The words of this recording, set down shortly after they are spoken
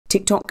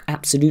TikTok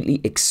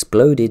absolutely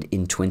exploded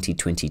in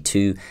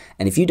 2022,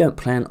 and if you don't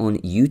plan on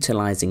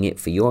utilizing it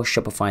for your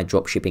Shopify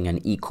dropshipping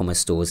and e-commerce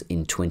stores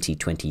in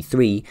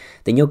 2023,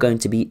 then you're going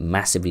to be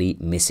massively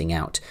missing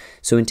out.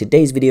 So in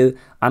today's video,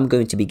 I'm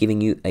going to be giving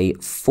you a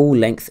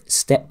full-length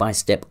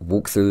step-by-step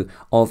walkthrough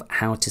of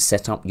how to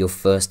set up your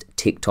first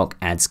TikTok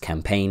ads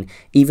campaign,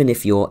 even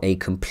if you're a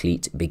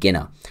complete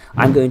beginner.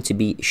 I'm going to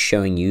be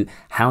showing you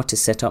how to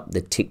set up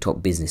the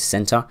TikTok Business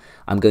Center.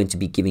 I'm going to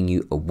be giving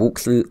you a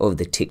walkthrough of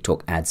the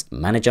TikTok Ads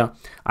Manager.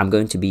 I'm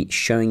going to be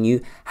showing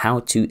you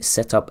how to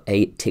set up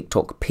a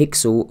TikTok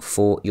pixel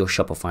for your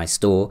Shopify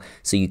store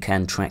so you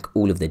can track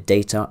all of the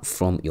data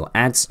from your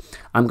ads.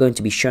 I'm going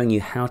to be showing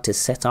you how to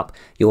set up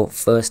your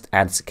first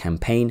ads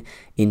campaign,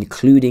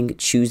 including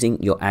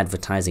choosing your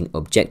advertising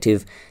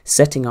objective,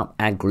 setting up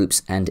ad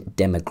groups and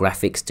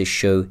demographics to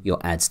show your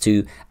ads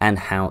to, and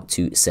how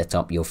to set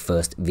up your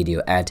first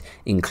video ad,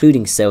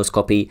 including sales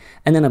copy.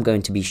 And then I'm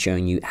going to be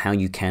showing you how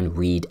you can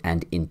read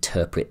and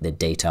interpret the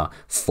data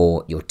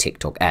for your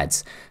TikTok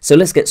ads. So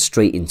let's get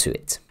straight into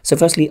it. So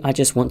firstly, I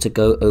just want to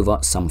go over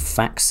some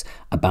facts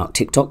about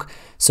TikTok.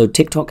 So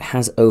TikTok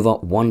has over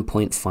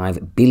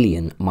 1.5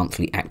 billion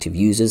monthly active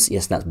users.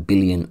 Yes, that's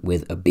billion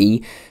with a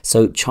B.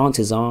 So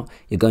chances are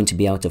you're going to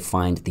be able to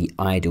find the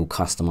ideal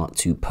customer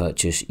to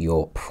purchase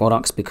your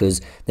products because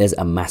there's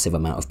a massive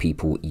amount of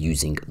people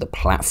using the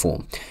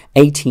platform.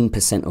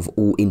 18% of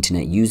all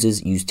internet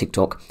users use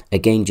TikTok.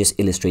 Again, just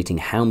illustrating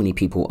how many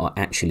people are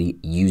actually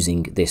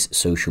using this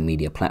social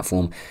media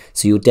platform.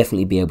 So you'll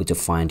definitely be able to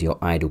find your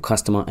ideal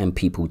customer and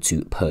people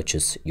to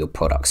purchase your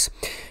products.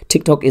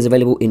 TikTok is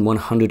available in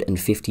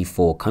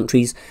 154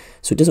 countries,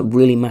 so it doesn't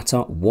really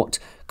matter what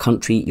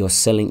country you're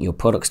selling your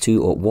products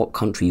to or what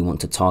country you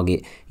want to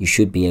target. You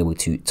should be able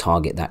to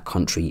target that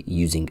country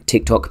using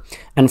TikTok.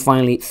 And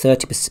finally,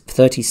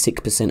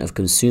 36% of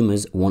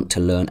consumers want to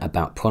learn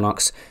about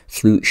products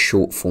through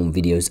short form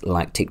videos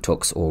like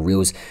TikToks or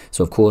Reels.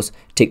 So of course,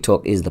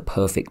 TikTok is the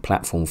perfect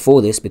platform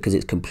for this because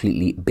it's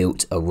completely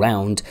built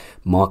around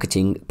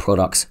marketing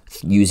products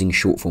using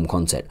short form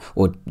content,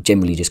 or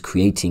generally just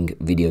creating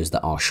videos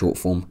that are short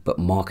form, but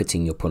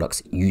marketing your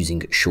products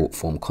using short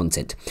form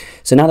content.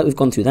 So now that we've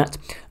gone through that,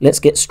 let's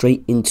get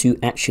straight into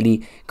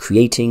actually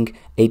creating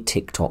a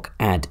TikTok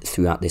ad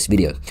throughout this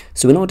video.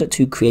 So in order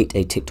to create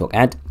a TikTok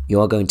ad,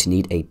 you are going to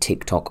need a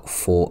TikTok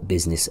for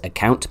Business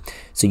account.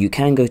 So you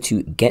can go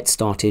to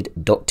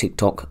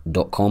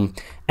getstarted.tiktok.com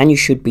and you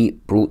should be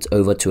brought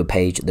over to a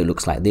page that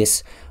looks like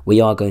this. We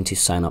are going to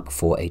sign up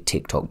for a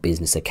TikTok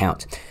business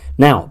account.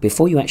 Now,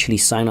 before you actually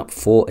sign up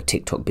for a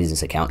TikTok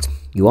business account,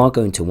 you are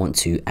going to want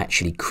to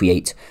actually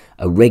create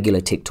a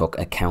regular TikTok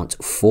account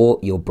for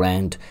your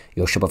brand,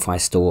 your Shopify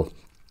store,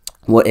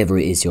 whatever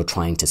it is you're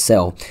trying to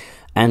sell.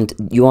 And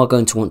you are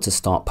going to want to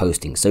start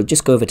posting. So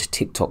just go over to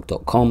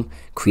tiktok.com,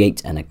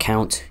 create an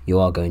account. You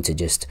are going to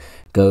just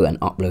go and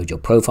upload your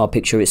profile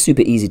picture. It's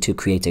super easy to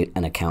create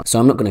an account. So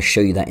I'm not going to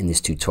show you that in this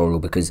tutorial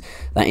because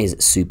that is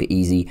super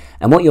easy.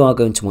 And what you are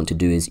going to want to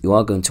do is you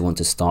are going to want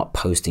to start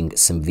posting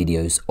some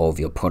videos of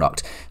your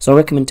product. So I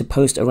recommend to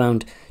post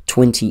around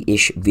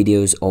 20-ish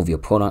videos of your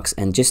products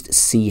and just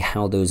see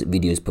how those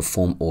videos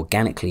perform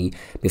organically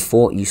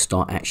before you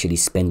start actually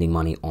spending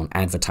money on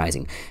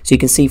advertising. So you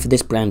can see for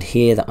this brand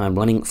here that I'm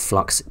running,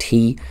 Flux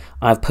Tea,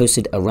 I've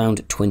posted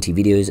around 20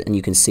 videos and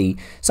you can see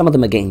some of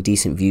them are getting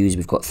decent views.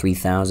 We've got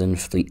 3,000,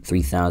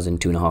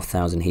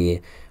 2,500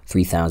 here,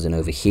 3,000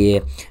 over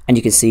here, and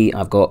you can see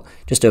I've got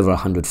just over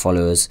 100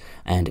 followers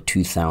and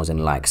 2,000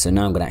 likes. So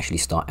now I'm going to actually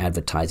start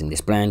advertising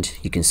this brand.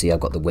 You can see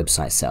I've got the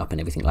website set up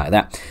and everything like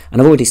that,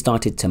 and I've already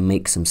started to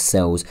make some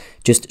sales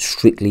just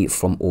strictly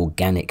from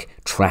organic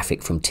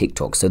traffic from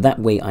TikTok. So that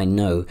way I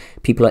know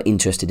people are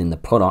interested in the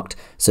product,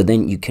 so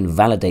then you can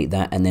validate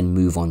that and then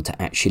move on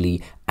to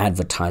actually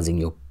advertising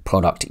your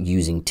product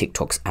using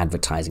TikTok's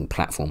advertising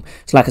platform.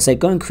 So like I said,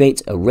 go and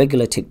create a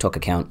regular TikTok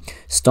account,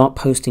 start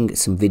posting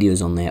some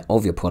videos on there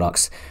of your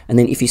products, and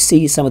then if you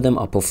see some of them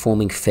are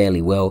performing fairly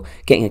well,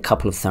 getting a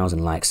couple of thousand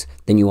likes,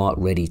 then you are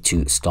ready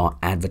to start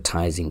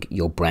advertising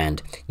your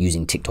brand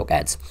using TikTok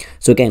ads.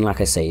 So again,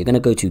 like I say, you're going to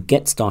go to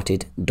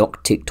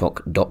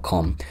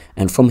getstarted.tiktok.com,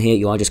 and from here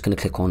you are just going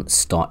to click on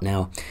Start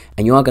Now,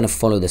 and you are going to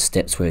follow the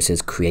steps where it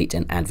says create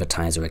an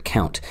advertiser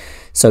account.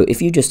 So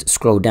if you just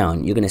scroll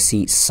down, you're going to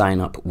see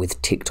sign up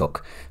with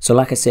TikTok. So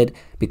like I said,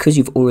 because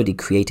you've already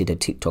created a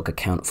TikTok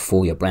account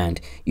for your brand,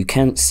 you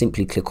can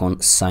simply click on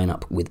sign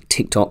up with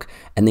TikTok,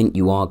 and then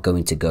you are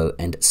going to go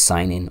and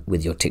sign in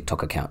with your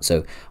TikTok account.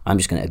 So I'm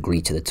just going to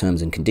agree to the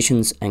terms and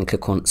conditions and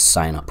click on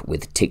sign up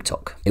with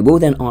TikTok. It will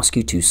then ask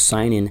you to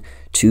sign in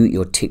to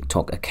your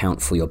TikTok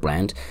account for your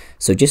brand.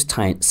 So just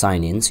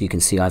sign in. So you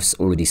can see I've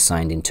already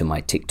signed into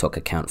my TikTok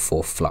account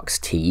for Flux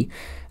Tea.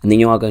 And then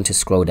you are going to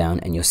scroll down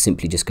and you're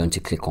simply just going to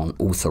click on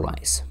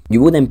authorize. You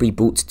will then be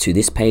brought to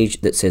this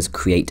page that says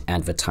create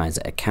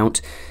advertiser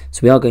account. So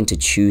we are going to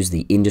choose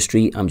the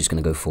industry. I'm just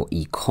going to go for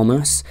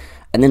e-commerce.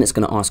 And then it's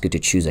going to ask you to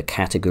choose a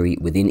category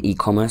within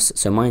e-commerce.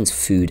 So mine's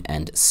food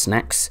and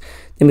snacks.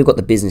 Then we've got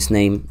the business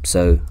name.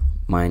 So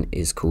mine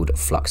is called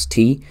Flux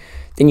Tea.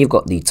 Then you've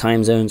got the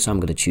time zone, so I'm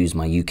going to choose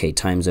my UK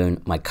time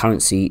zone, my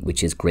currency,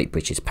 which is Great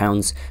British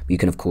Pounds. You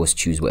can of course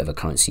choose whatever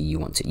currency you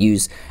want to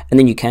use, and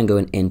then you can go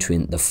and enter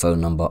in the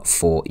phone number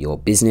for your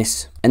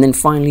business. And then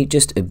finally,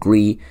 just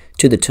agree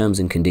to the terms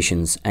and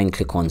conditions and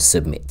click on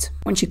submit.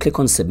 Once you click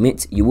on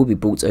submit, you will be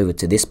brought over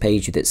to this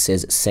page that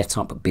says set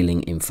up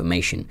billing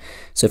information.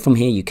 So from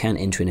here, you can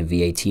enter in a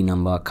VAT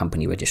number,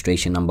 company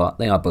registration number.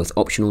 They are both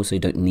optional, so you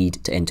don't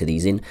need to enter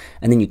these in.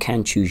 And then you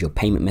can choose your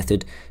payment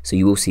method. So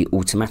you will see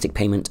automatic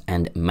payment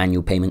and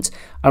manual payment.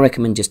 I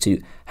recommend just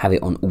to have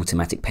it on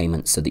automatic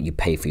payment so that you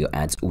pay for your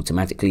ads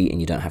automatically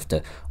and you don't have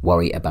to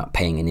worry about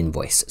paying an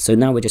invoice. So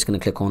now we're just going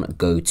to click on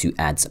go to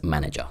ads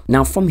manager.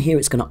 Now from here,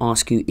 it's going to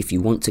ask you if you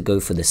want to go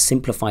for the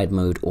simplified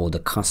mode or the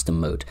custom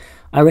mode.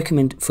 I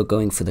recommend for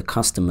going for the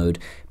custom mode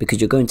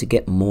because you're going to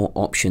get more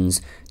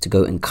options to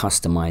go and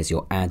customize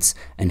your ads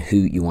and who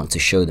you want to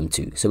show them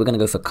to. So we're going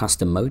to go for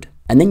custom mode,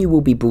 and then you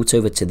will be brought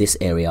over to this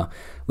area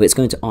where it's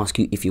going to ask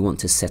you if you want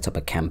to set up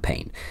a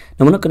campaign.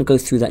 Now we're not going to go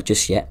through that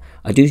just yet.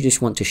 I do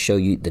just want to show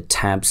you the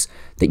tabs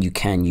that you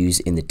can use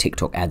in the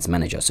TikTok Ads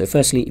Manager. So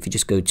firstly, if you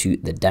just go to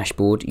the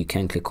dashboard, you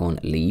can click on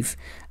leave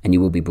and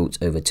you will be brought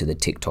over to the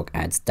TikTok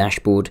Ads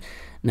dashboard.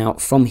 Now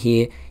from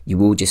here, you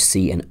will just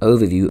see an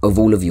overview of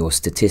all of your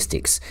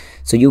statistics.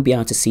 So you'll be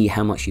able to see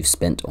how much you've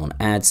spent on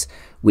ads,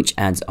 which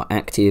ads are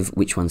active,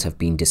 which ones have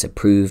been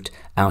disapproved,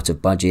 out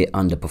of budget,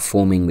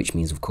 underperforming, which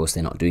means of course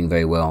they're not doing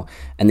very well.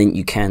 And then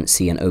you can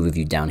see an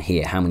overview down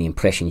here, how many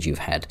impressions you've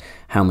had,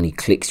 how many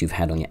clicks you've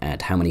had on your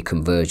ad, how many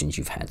conversions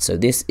you've had. So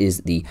this is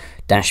the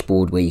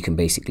dashboard where you can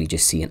basically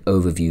just see an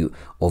overview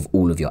of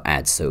all of your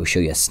ads. So it'll show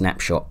you a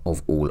snapshot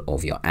of all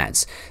of your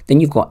ads. Then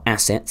you've got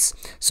assets.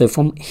 So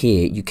from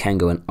here, you can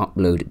go and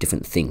upload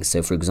different things.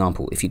 So for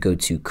example, if you go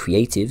to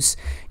creatives,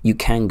 you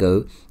can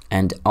go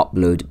and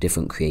upload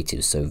different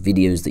creatives. So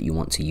videos that you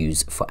want to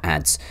use for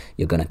ads,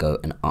 you're going to go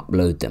and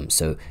upload them.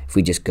 So if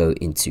we just go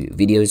into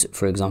videos,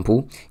 for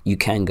example, you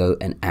can go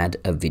and add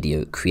a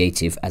video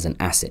creative as an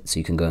asset. So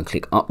you can go and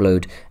click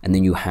upload, and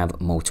then you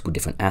have multiple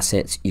different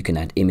assets. You can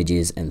add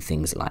images and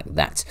things like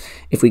that.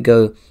 If we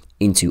go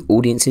into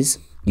audiences,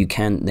 you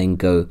can then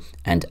go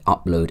and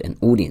upload an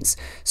audience.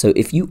 So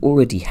if you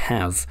already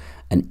have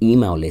an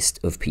email list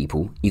of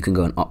people, you can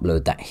go and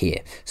upload that here.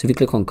 So if you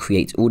click on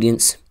create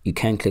audience, you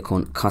can click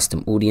on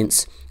custom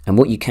audience, and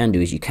what you can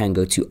do is you can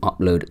go to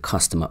upload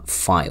customer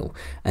file,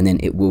 and then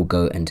it will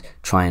go and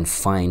try and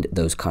find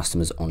those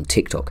customers on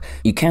TikTok.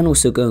 You can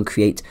also go and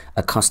create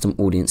a custom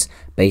audience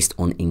based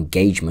on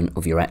engagement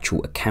of your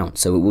actual account.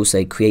 So it will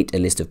say create a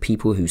list of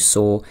people who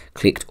saw,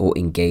 clicked, or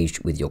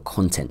engaged with your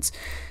content.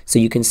 So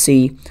you can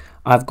see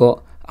I've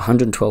got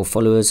 112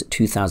 followers,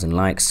 2,000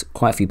 likes,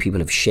 quite a few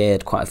people have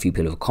shared, quite a few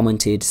people have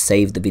commented,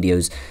 saved the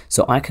videos.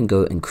 So I can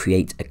go and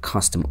create a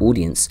custom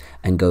audience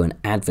and go and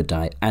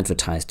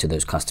advertise to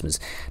those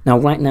customers. Now,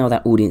 right now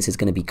that audience is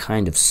going to be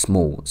kind of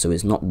small, so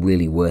it's not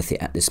really worth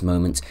it at this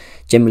moment.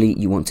 Generally,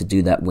 you want to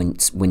do that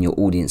when your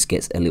audience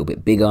gets a little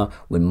bit bigger,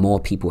 when more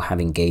people have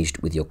engaged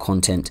with your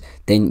content,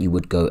 then you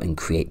would go and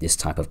create this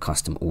type of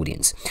custom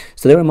audience.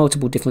 So there are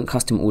multiple different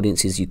custom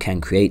audiences you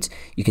can create.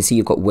 You can see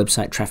you've got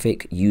website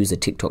traffic. Use a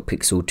TikTok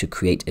pixel to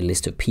create a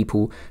list of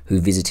people who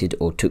visited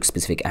or took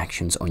specific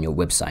actions on your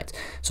website.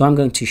 So I'm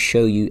going to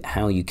show you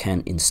how you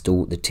can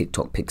install the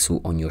TikTok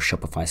pixel on your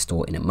Shopify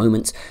store in a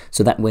moment,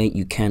 so that way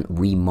you can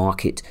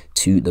remarket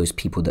to those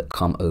people that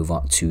come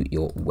over to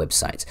your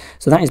website.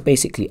 So that is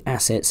basically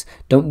assets.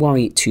 Don't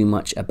worry too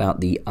much about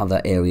the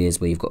other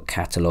areas where you've got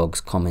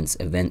catalogs, comments,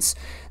 events.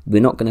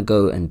 We're not going to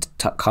go and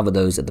cover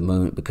those at the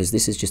moment because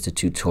this is just a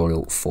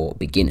tutorial for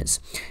beginners.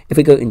 If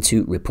we go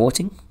into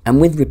reporting,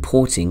 and with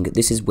reporting,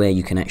 this is where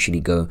you can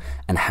actually go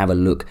and have a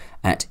look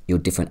at your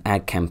different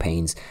ad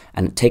campaigns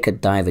and take a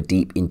dive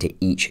deep into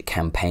each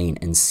campaign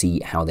and see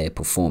how they're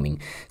performing.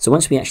 So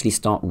once we actually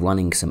start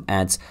running some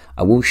ads,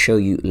 I will show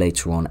you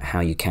later on how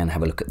you can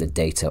have a look at the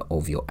data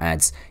of your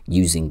ads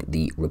using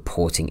the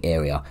reporting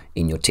area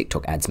in your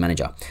TikTok Ads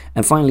Manager.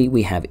 And finally,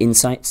 we have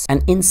insights,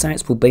 and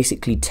insights will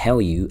basically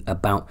tell you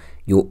about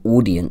your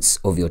audience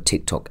of your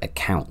TikTok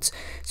account.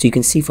 So you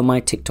can see for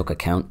my TikTok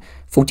account,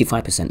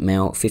 45%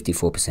 male,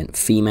 54%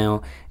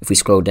 female. If we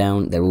scroll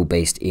down, they're all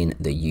based in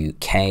the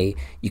UK.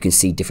 You can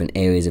see different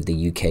areas of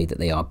the UK that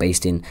they are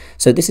based in.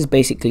 So this is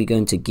basically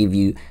going to give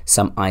you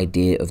some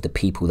idea of the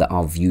people that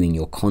are viewing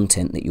your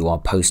content that you are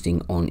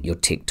posting on your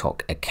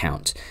TikTok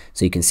account.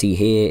 So you can see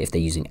here if they're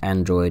using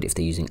Android, if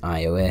they're using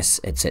iOS,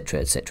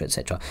 etc, etc,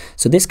 etc.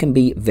 So this can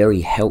be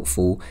very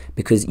helpful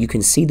because you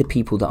can see the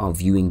people that are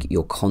viewing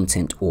your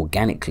content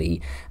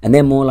organically, and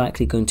they're more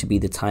likely going to be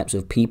the types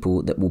of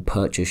people that will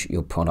purchase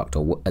your product or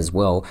as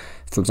well.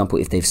 For example,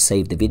 if they've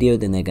saved the video,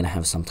 then they're going to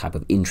have some type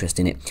of interest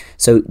in it.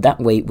 So that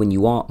way, when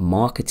you are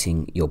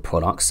marketing your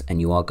products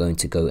and you are going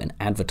to go and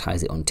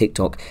advertise it on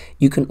TikTok,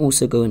 you can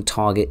also go and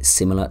target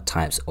similar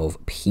types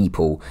of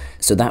people.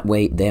 So that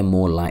way they're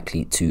more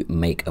likely to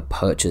make a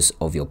purchase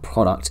of your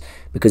product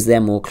because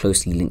they're more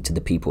closely linked to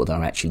the people that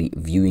are actually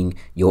viewing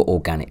your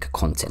organic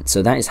content.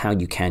 So that is how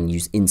you can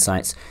use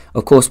insights.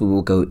 Of course, we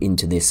will go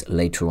into this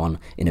later on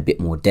in a bit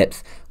more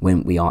depth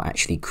when we are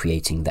actually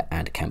creating the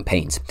ad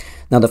campaigns.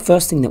 Now, the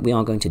first thing that we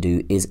are going to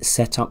do is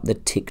set up the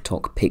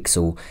TikTok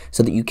pixel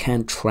so that you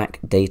can track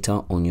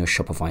data on your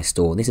Shopify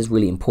store. This is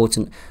really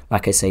important,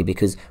 like I say,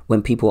 because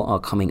when people are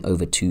coming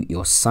over to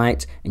your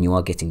site and you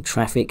are getting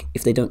traffic,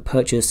 if they don't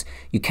purchase,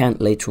 you can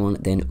later on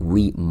then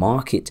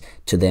remarket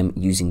to them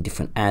using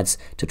different ads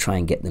to try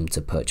and get them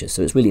to purchase.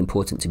 So it's really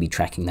important to be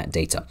tracking that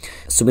data.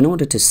 So in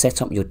order to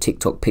set up your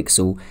TikTok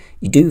pixel,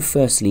 you do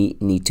firstly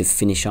need to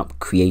finish up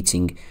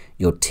creating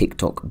your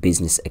TikTok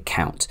business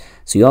account.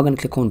 So you are going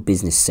to click on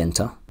Business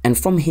Center. And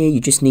from here,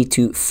 you just need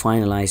to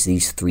finalize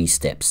these 3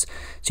 steps.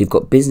 So you've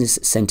got Business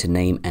Center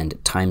name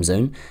and time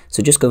zone.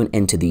 So just go and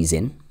enter these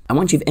in. And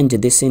once you've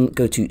entered this in,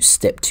 go to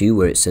step 2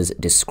 where it says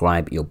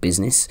describe your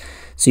business.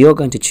 So you're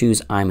going to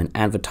choose I'm an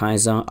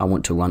advertiser. I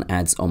want to run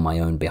ads on my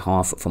own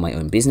behalf for my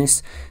own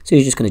business. So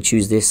you're just going to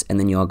choose this and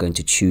then you are going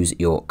to choose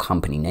your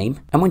company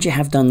name. And once you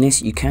have done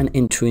this, you can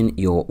enter in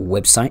your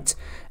website.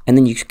 And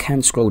then you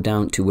can scroll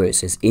down to where it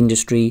says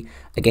industry.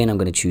 Again, I'm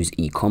going to choose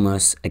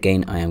e-commerce.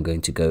 Again, I am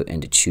going to go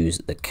and choose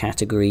the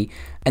category.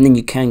 And then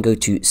you can go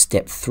to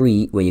step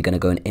 3 where you're going to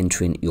go and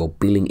enter in your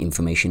billing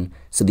information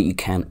so that you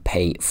can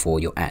pay for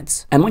your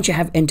ads. And once you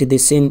have entered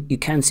this in, you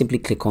can simply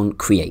click on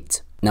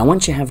create. Now,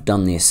 once you have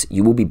done this,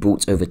 you will be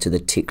brought over to the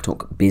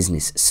TikTok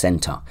Business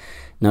Center.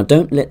 Now,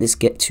 don't let this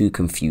get too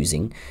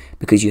confusing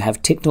because you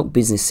have TikTok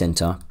Business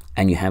Center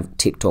and you have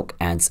TikTok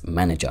Ads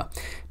Manager.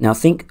 Now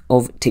think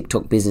of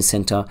TikTok Business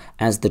Center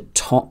as the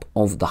top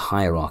of the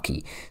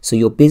hierarchy. So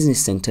your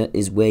Business Center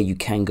is where you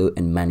can go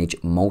and manage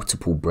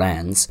multiple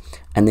brands,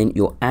 and then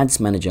your Ads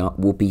Manager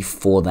will be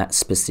for that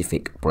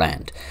specific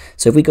brand.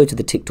 So if we go to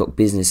the TikTok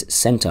Business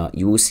Center,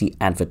 you will see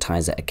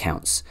advertiser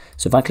accounts.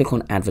 So if I click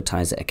on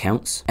advertiser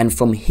accounts, and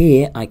from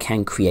here I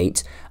can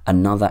create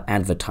another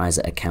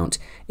advertiser account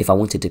if I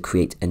wanted to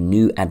create a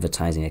new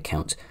advertising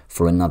account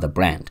for another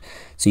brand.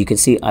 So you can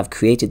see I've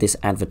created this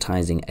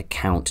advertising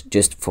account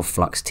just for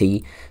Flux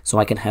Tea, so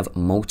I can have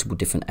multiple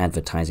different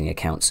advertising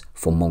accounts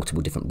for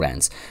multiple different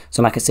brands.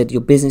 So like I said,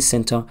 your Business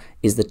Center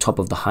is the top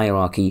of the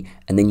hierarchy,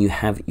 and then you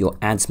have your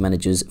ads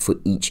managers for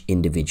each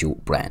individual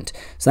brand.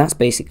 So that's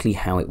basically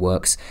how it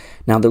works.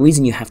 Now, the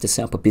reason you have to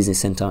set up a Business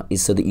Center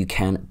is so that you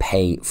can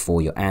pay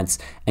for your ads,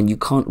 and you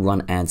can't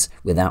run ads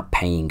without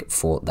paying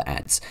for the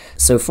ads.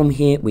 So from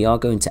here, we are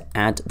going to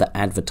add the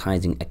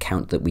advertising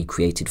account that we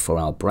created for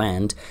our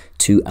brand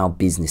to our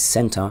Business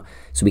Center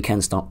so we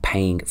can start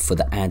paying for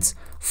the ads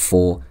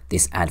for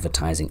this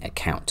advertising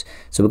account.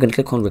 So we're going to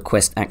click on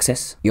request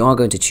access. You are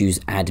going to choose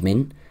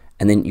admin,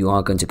 and then you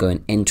are going to go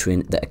and enter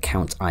in the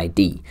account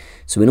ID.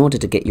 So in order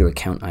to get your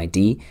account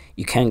ID,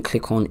 you can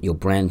click on your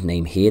brand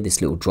name here,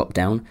 this little drop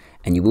down,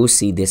 and you will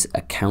see this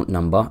account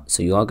number.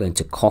 So you are going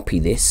to copy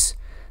this,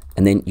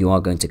 and then you are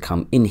going to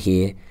come in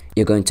here.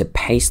 You're going to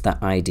paste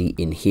that ID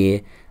in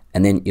here,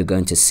 and then you're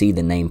going to see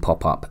the name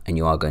pop up, and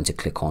you are going to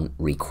click on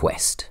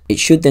request. It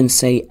should then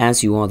say,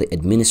 as you are the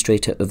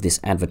administrator of this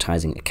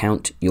advertising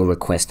account, your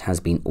request has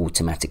been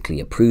automatically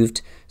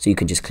approved. So you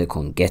can just click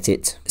on get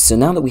it. So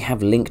now that we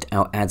have linked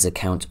our ads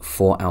account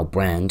for our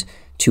brand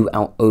to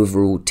our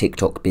overall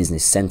TikTok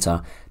Business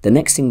Center, the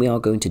next thing we are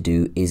going to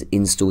do is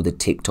install the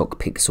TikTok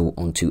pixel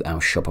onto our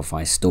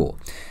Shopify store.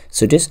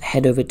 So just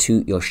head over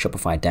to your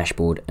Shopify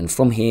dashboard, and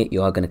from here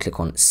you are going to click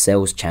on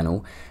sales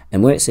channel,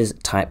 and where it says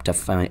type to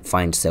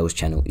find sales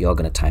channel, you are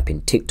going to type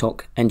in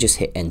TikTok and just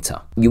hit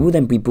enter. You will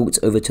then be brought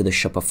over to the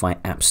Shopify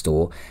app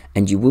store,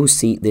 and you will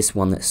see this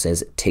one that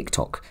says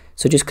TikTok.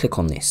 So just click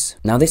on this.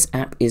 Now this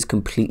app is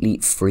completely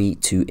free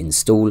to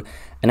install,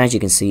 and as you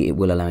can see, it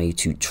will allow you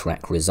to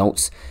track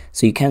results.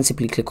 So you can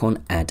simply click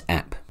on add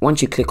app.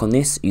 Once you click on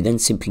this, you then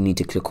simply need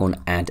to click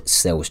on add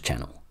sales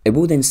channel. It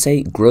will then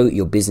say grow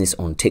your business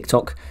on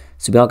TikTok.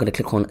 So we are going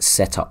to click on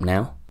set up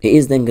now. It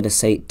is then going to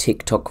say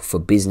TikTok for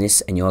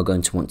business, and you are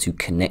going to want to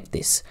connect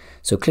this.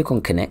 So click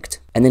on connect,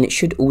 and then it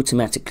should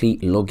automatically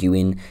log you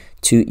in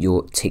to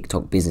your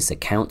TikTok business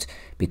account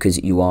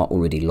because you are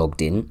already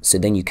logged in. So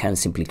then you can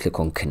simply click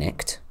on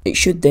connect. It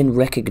should then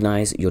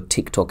recognize your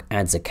TikTok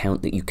ads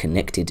account that you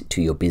connected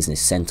to your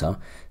Business Center.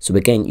 So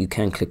again, you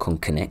can click on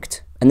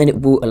connect, and then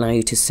it will allow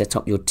you to set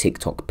up your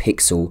TikTok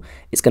pixel.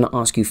 It's going to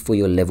ask you for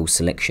your level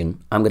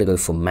selection. I'm going to go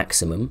for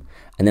maximum,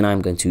 and then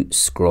I'm going to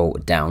scroll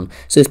down.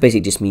 So this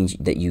basically just means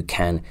that you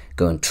can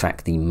go and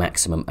track the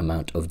maximum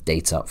amount of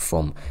data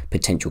from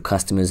potential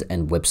customers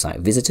and website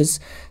visitors.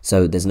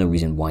 So there's no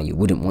reason why you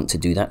wouldn't want to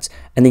do that.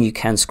 And then you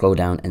can scroll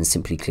down and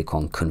simply click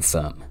on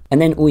confirm.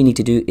 And then all you need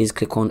to do is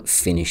click on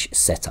finish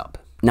setup.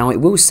 Now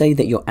it will say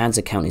that your ads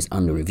account is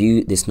under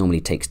review. This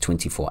normally takes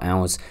 24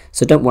 hours.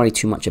 So don't worry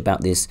too much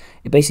about this.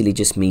 It basically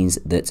just means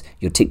that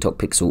your TikTok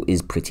pixel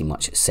is pretty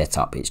much set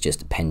up. It's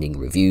just pending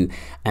review.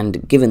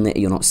 And given that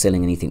you're not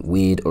selling anything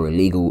weird or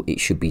illegal, it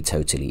should be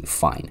totally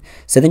fine.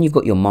 So then you've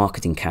got your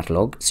marketing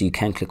catalog. So you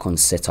can click on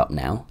setup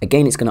now.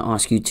 Again, it's going to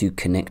ask you to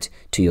connect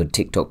to your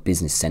TikTok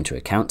Business Center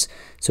account.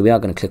 So we are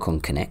going to click on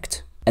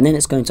connect. And then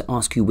it's going to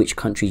ask you which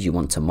countries you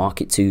want to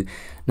market to.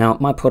 Now,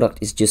 my product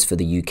is just for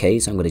the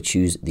UK, so I'm going to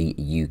choose the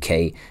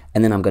UK,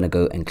 and then I'm going to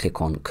go and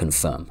click on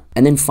confirm.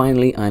 And then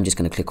finally, I'm just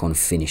going to click on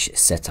finish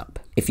setup.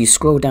 If you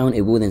scroll down,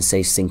 it will then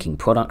say syncing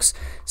products.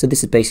 So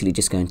this is basically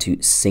just going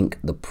to sync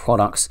the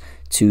products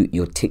to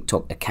your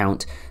TikTok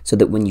account so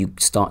that when you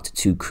start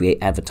to create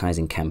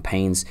advertising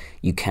campaigns,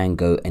 you can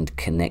go and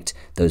connect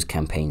those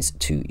campaigns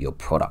to your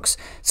products.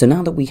 So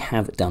now that we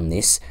have done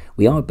this,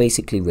 we are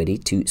basically ready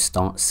to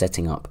start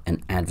setting up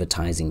an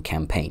advertising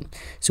campaign.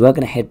 So we're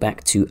going to head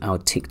back to our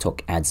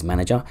TikTok Ads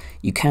Manager.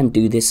 You can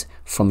do this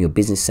from your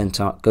business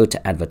center, go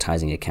to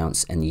advertising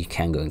accounts, and you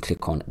can go and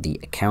click on the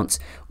accounts,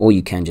 or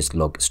you can just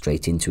log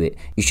straight into it.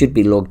 You should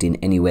be logged in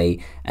anyway,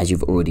 as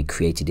you've already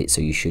created it,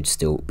 so you should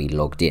still be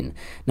logged in.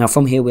 Now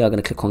from here, we are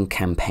going to click on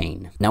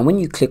campaign. Now when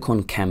you click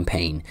on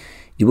campaign,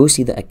 you will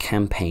see that a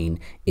campaign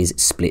is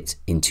split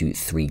into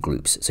 3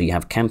 groups. So you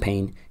have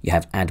campaign, you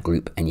have ad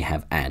group, and you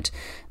have ad.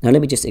 Now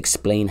let me just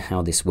explain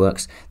how this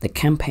works. The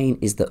campaign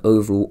is the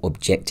overall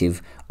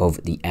objective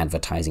of the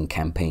advertising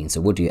campaign. So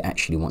what do you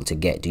actually want to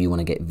get? Do you want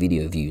to get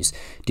video views?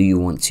 Do you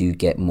want to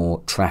get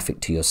more traffic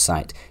to your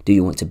site? Do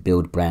you want to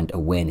build brand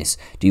awareness?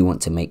 Do you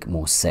want to make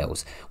more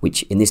sales?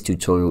 Which in this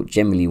tutorial,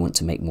 generally you want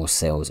to make more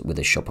sales with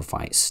a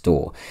Shopify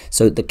store.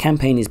 So the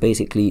campaign is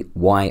basically,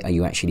 why are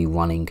you actually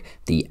running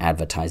the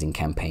advertising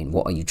campaign?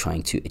 What are you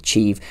trying to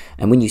achieve?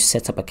 And when you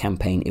set up a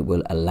campaign, it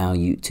will allow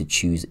you to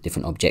choose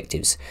different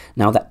objectives.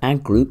 Now the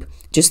ad group,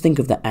 just think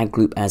of the ad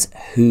group as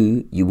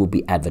who you will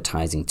be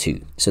advertising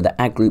to. So the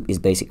ad group is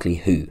basically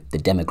who, the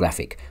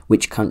demographic,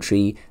 which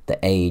country, the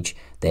age,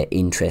 their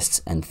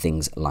interests, and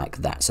things like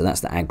that. So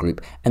that's the ad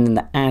group. And then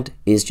the ad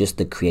is just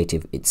the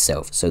creative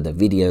itself. So the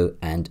video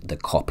and the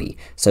copy.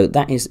 So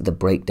that is the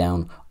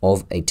breakdown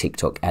of a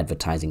TikTok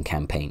advertising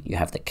campaign. You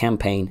have the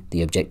campaign,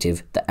 the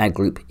objective, the ad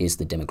group is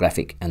the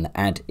demographic, and the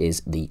ad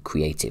is the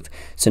creative.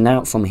 So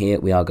now from here,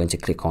 we are going to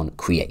click on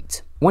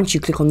create. Once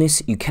you click on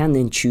this, you can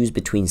then choose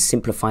between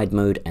simplified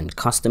mode and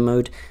custom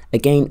mode.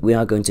 Again, we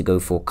are going to go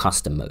for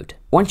custom mode.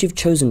 Once you've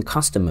chosen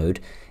custom mode,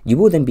 you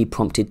will then be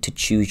prompted to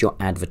choose your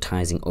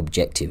advertising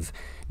objective.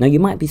 Now you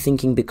might be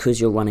thinking,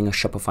 because you're running a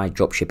Shopify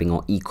dropshipping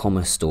or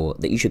e-commerce store,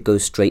 that you should go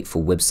straight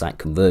for website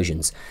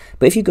conversions.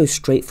 But if you go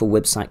straight for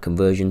website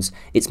conversions,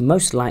 it's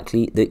most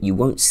likely that you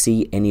won't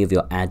see any of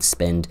your ad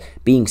spend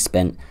being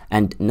spent,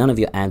 and none of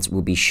your ads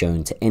will be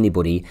shown to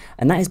anybody.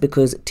 And that is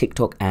because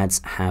TikTok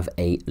ads have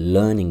a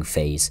learning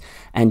phase,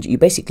 and you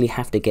basically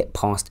have to get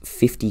past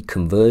 50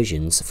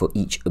 conversions for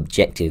each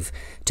objective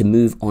to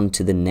move on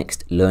to the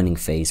next learning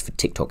phase for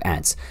TikTok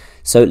ads.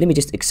 So let me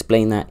just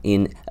explain that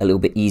in a little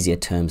bit easier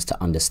terms to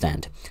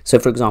understand. So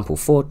for example,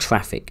 for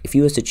traffic, if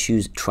you were to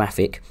choose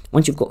traffic,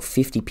 once you've got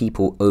 50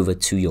 people over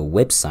to your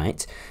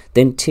website,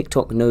 then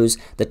TikTok knows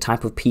the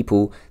type of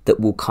people that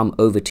will come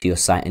over to your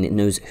site, and it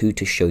knows who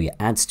to show your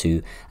ads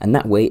to. And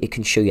that way it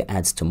can show your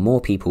ads to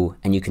more people,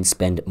 and you can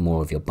spend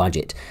more of your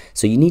budget.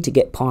 So you need to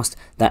get past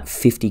that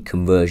 50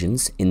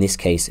 conversions, in this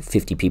case,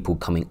 50 people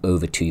coming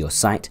over to your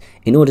site,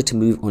 in order to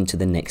move on to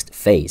the next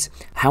phase.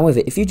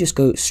 However, if you just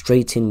go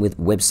straight in with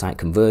website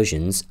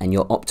conversions and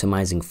you're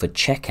optimizing for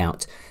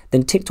checkout,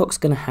 then TikTok's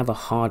going to have a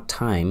hard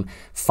time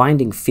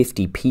finding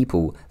 50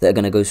 people that are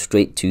going to go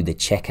straight to the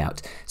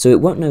checkout. So it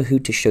won't know who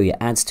to show your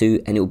ads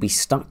to, and it will be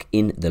stuck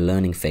in the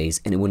learning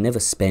phase, and it will never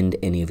spend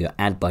any of your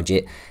ad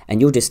budget, and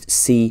you'll just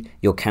see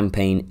your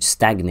campaign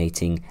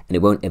stagnating, and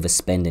it won't ever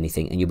spend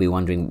anything. And you'll be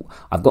wondering,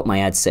 I've got my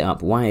ads set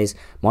up, why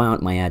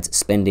aren't my ads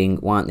spending?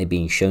 Why aren't they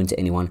being shown to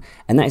anyone?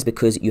 And that is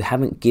because you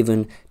haven't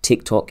given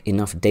TikTok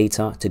enough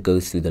data to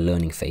go through the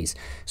learning phase.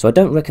 So I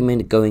don't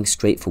recommend going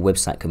straight for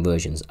website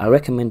conversions. I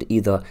recommend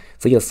either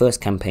for your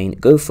first campaign,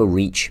 go for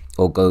reach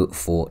or go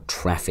for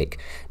traffic.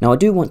 Now I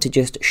do want to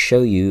just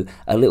show you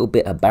a little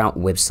bit about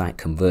website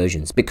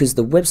conversions, because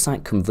the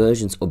website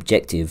conversions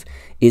objective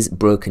is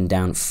broken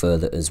down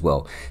further as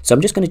well. So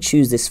I'm just going to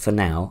choose this for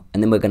now,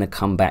 and then we're going to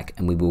come back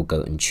and we will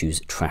go and choose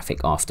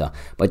traffic after.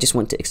 But I just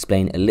want to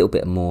explain a little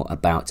bit more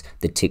about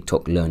the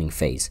TikTok learning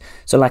phase.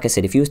 So like I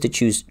said, if you was to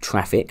choose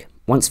traffic,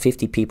 once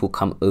 50 people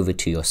come over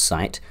to your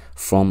site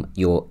from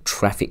your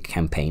traffic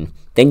campaign,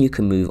 then you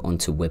can move on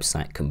to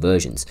website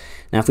conversions.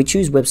 Now, if we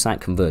choose website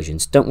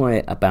conversions, don't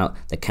worry about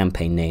the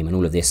campaign name and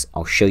all of this.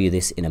 I'll show you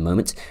this in a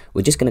moment.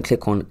 We're just going to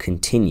click on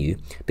continue,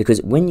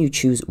 because when you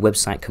choose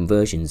website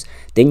conversions,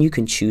 then you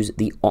can choose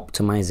the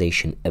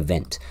optimization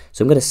event.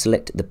 So I'm going to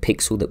select the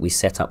pixel that we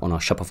set up on our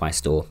Shopify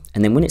store.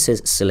 And then when it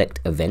says select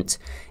event,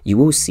 you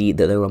will see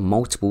that there are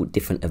multiple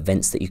different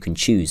events that you can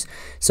choose.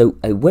 So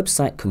a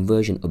website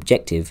conversion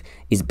objective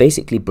is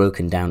basically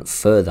broken down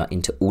further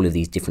into all of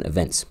these different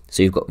events.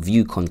 So you've got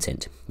view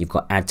content, you've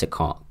got add to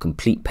cart,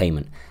 complete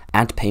payment,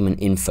 add payment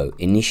info,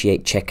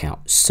 initiate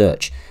checkout,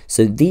 search.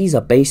 So these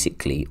are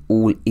basically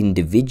all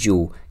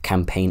individual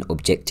campaign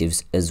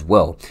objectives as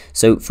well.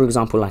 So for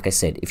example, like I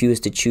said, if you was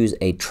to choose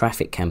a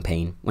traffic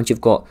campaign, once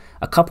you've got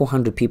a couple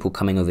hundred people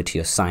coming over to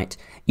your site,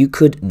 you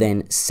could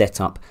then set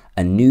up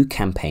a new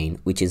campaign,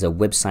 which is a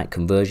website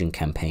conversion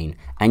campaign,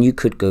 and you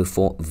could go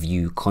for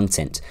view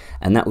content,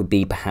 and that would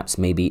be perhaps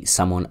maybe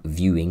someone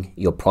viewing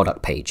your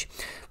product page.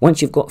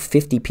 Once you've got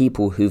 50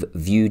 people who've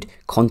viewed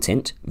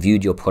content,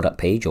 viewed your product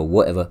page or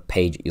whatever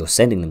page you're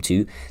sending them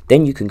to,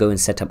 then you can go and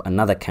set up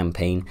another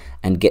campaign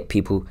and get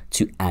people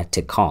to add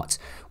to cart.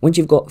 Once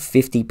you've got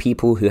 50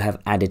 people who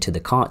have added to the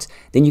cart,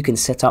 then you can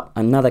set up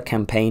another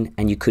campaign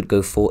and you could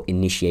go for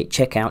initiate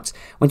checkout.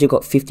 Once you've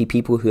got 50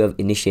 people who have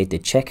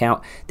initiated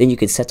checkout, then you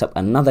could set up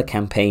another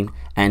campaign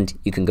and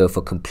you can go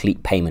for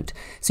complete payment.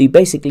 So you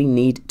basically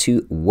need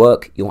to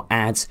work your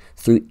ads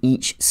through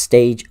each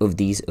stage of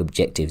these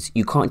objectives.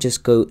 You can't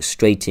just go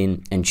straight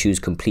in and choose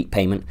complete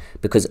payment,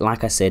 because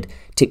like I said,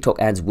 TikTok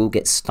ads will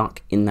get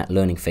stuck in that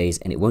learning phase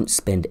and it won't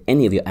spend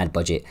any of your ad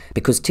budget,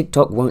 because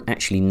TikTok won't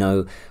actually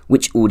know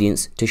which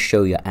audience to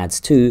show your ads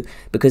to,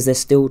 because they're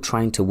still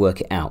trying to work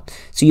it out.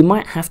 So you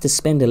might have to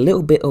spend a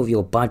little bit of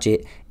your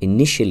budget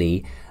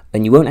initially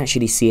and you won't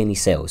actually see any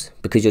sales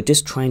because you're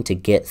just trying to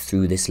get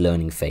through this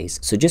learning phase.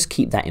 So just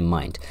keep that in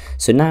mind.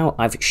 So now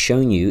I've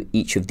shown you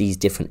each of these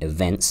different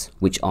events,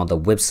 which are the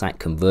website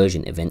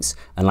conversion events.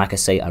 And like I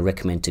say, I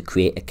recommend to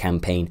create a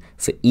campaign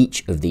for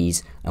each of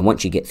these. And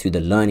once you get through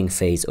the learning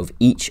phase of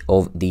each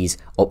of these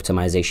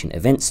optimization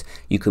events,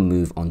 you can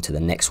move on to the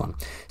next one.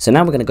 So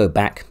now we're going to go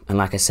back. And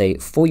like I say,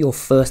 for your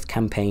first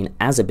campaign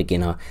as a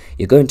beginner,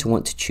 you're going to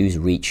want to choose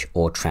reach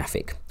or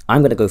traffic.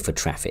 I'm going to go for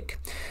traffic.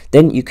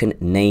 Then you can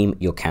name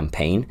your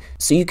campaign.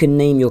 So you can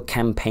name your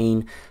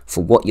campaign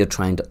for what you're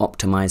trying to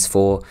optimize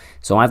for.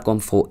 So I've gone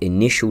for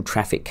initial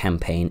traffic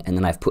campaign and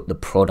then I've put the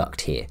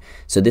product here.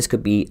 So this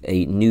could be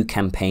a new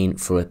campaign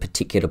for a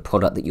particular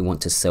product that you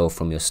want to sell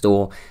from your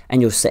store,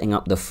 and you're setting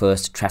up the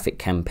first traffic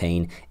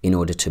campaign in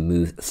order to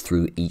move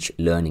through each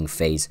learning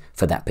phase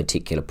for that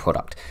particular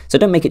product. So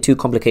don't make it too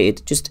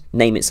complicated. Just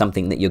name it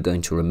something that you're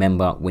going to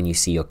remember when you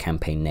see your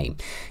campaign name.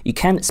 You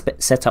can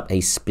set up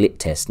a split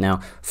test.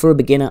 Now, for a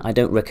beginner, I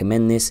don't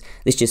recommend this.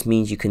 This just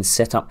means you can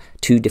set up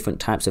two different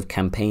types of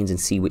campaigns and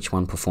see which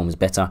one performs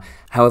better.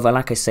 However,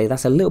 like I say,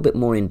 that's a little bit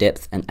more in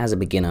depth, and as a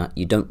beginner,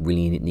 you don't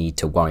really need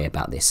to worry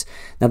about this.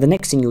 Now, the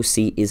next thing you'll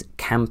see is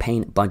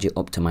campaign budget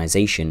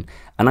optimization,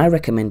 and I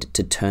recommend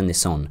to turn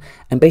this on.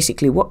 And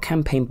basically what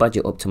campaign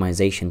budget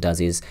optimization does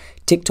is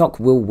TikTok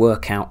will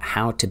work out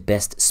how to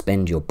best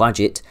spend your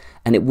budget,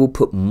 and it will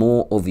put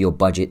more of your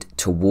budget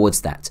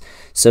towards that.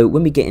 So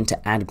when we get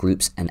into ad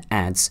groups and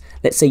ads,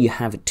 let's say you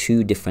have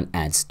two different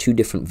ads, two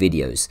different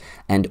videos,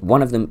 and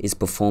one of them is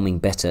performing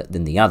better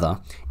than the other.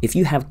 If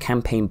you have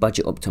campaign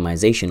budget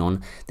optimization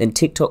on, then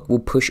TikTok will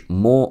push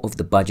more of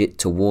the budget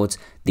towards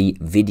the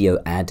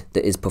video ad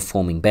that is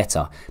performing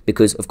better,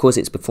 because of course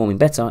it's performing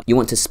better. You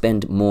want to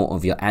spend more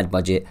of your ad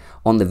budget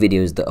on the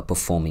videos that are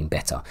performing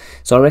better.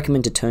 So I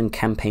recommend to turn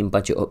campaign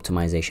budget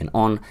optimization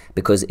on,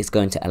 because it's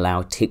going to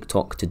allow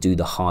TikTok to do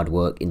the hard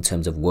work in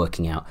terms of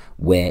working out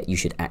where you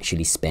should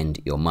actually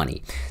spend your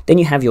money. Then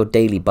you have your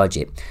daily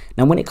budget.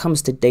 Now, when it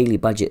comes to daily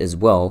budget as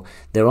well,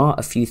 there are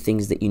a few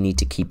things that you need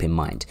to keep in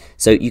mind.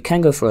 So you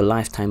can go for a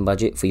lifetime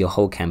budget for your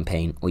whole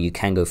campaign, or you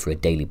can go for a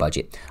daily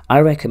budget. I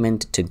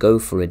recommend to go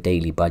for a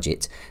daily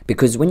budget,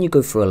 because when you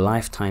go for a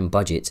lifetime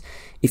budget,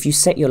 if you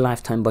set your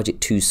lifetime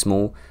budget too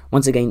small,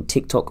 once again,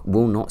 TikTok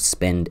will not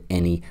spend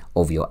any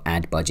of your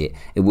ad budget.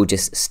 It will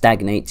just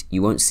stagnate.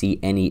 You won't see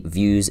any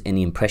views,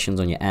 any impressions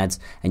on your ads,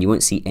 and you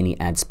won't see any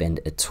ad spend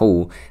at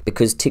all,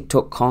 because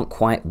TikTok can't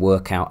quite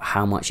work out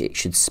how much it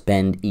should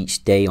spend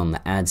each day on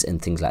the ads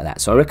and things like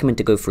that. So I recommend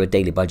to go for a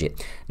daily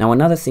budget. Now,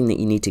 another thing that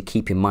you need to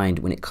keep in mind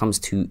when it comes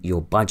to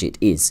your budget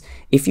is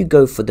if you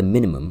go for the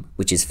minimum,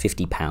 which is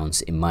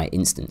 £50 in my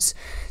instance,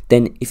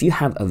 then if you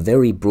have a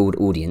very broad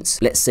audience,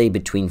 let's say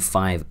between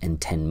 5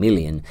 and 10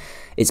 million,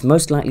 it's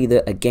most likely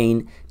that,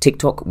 again,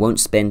 TikTok won't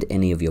spend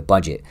any of your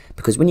budget,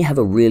 because when you have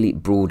a really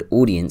broad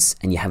audience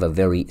and you have a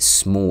very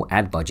small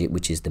ad budget,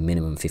 which is the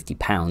minimum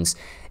 £50,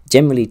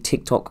 generally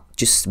TikTok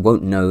just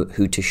won't know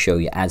who to show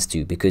your ads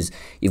to, because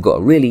you've got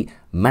a really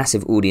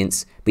massive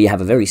audience, but you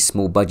have a very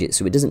small budget,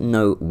 so it doesn't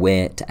know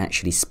where to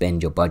actually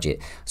spend your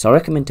budget. So I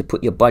recommend to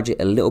put your budget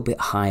a little bit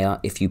higher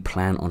if you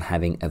plan on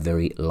having a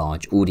very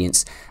large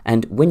audience.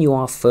 And when you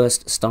are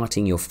first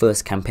starting your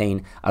first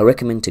campaign, I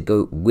recommend to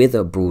go with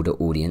a broader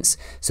audience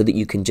so that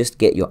you can just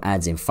get your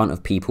ads in front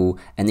of people,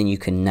 and then you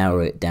can narrow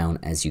it down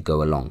as you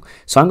go along.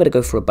 So I'm going to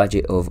go for a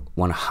budget of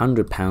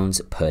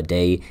 £100 per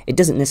day. It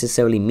doesn't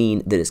necessarily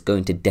mean that it's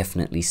going to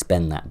definitely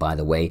spend that, by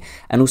the way.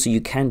 And also,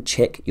 you can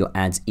check your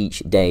ads each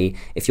day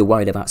if you're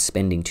worried about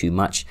spending too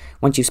much.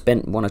 Once you've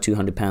spent £100 or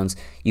 £200,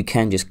 you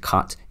can just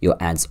cut your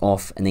ads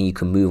off, and then you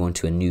can move on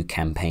to a new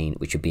campaign,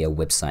 which would be a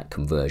website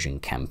conversion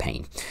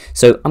campaign.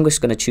 So I'm just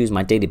going to choose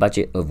my daily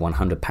budget of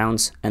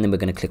 £100, and then we're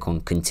going to click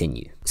on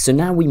continue. So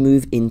now we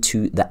move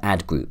into the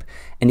ad group.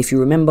 And if you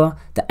remember,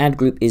 the ad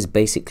group is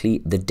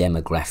basically the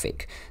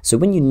demographic. So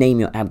when you name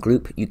your ad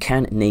group, you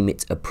can name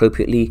it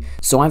appropriately.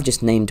 So I've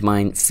just named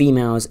mine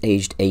females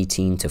aged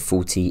 18 to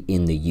 40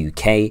 in the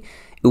UK.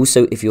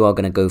 Also, if you are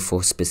going to go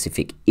for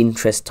specific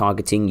interest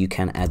targeting, you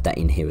can add that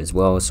in here as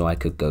well. So I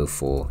could go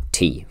for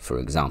tea, for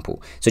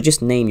example. So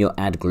just name your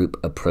ad group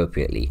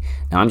appropriately.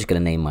 Now I'm just going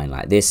to name mine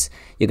like this.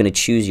 You're going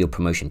to choose your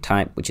promotion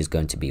type, which is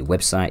going to be a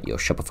website, your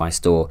Shopify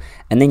store,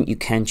 and then you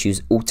can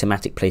choose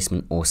automatic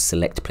placement or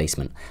select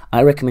placement.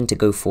 I recommend to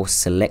go for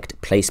select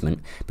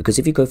placement because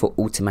if you go for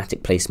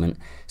automatic placement,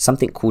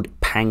 something called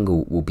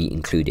Pangle will be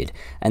included.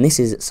 And this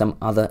is some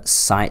other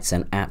sites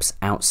and apps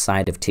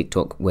outside of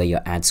TikTok where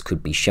your ads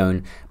could be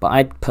shown. But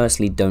I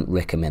personally don't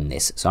recommend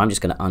this. So I'm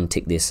just going to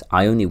untick this.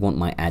 I only want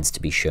my ads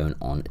to be shown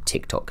on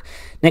TikTok.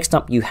 Next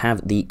up, you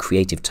have the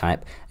creative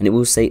type, and it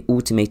will say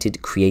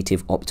automated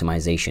creative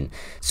optimization.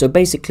 So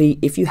basically,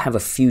 if you have a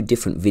few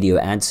different video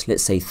ads,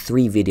 let's say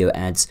 3 video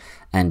ads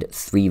and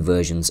 3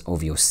 versions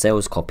of your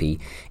sales copy,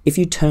 if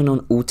you turn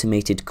on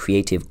automated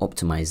creative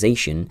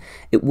optimization,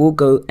 it will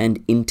go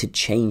and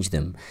interchange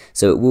them.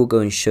 So it will go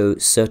and show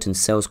certain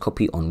sales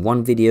copy on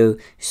one video,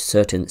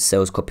 certain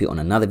sales copy on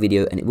another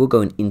video, and it will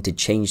go and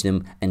interchange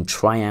them and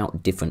try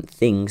out different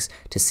things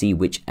to see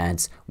which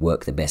ads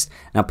work the best.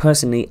 Now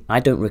personally, I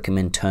don't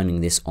recommend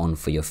turning this on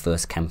for your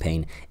first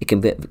campaign. It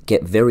can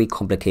get very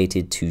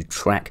complicated to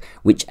track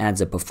which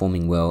ads are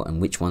performing well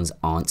and which ones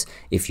aren't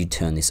if you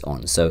turn this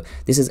on. So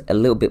this is a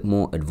little bit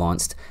more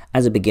advanced.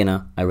 As a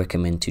beginner, I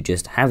recommend to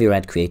just have your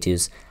ad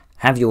creatives,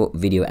 have your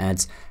video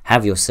ads,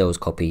 have your sales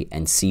copy,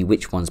 and see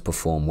which ones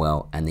perform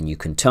well, and then you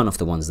can turn off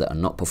the ones that are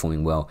not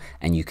performing well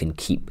and you can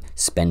keep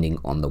spending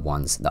on the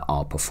ones that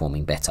are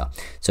performing better.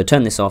 So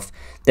turn this off.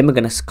 Then we're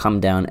going to come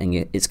down and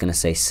it's going to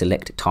say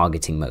select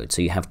targeting mode.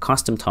 So you have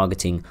custom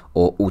targeting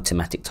or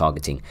automatic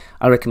targeting.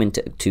 I recommend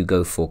to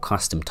go for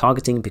custom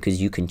targeting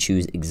because you can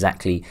choose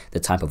exactly the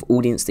type of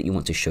audience that you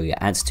want to show your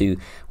ads to,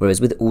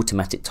 whereas with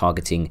automatic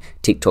targeting,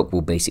 TikTok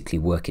will basically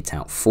work it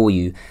out for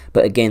you.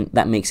 But again,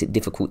 that makes it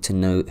difficult to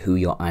know who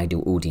your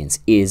ideal audience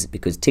is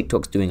because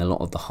TikTok's doing a lot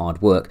of the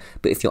hard work,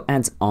 but if your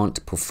ads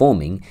aren't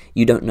performing,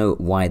 you don't know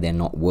why they're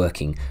not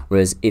working.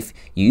 Whereas if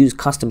you use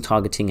custom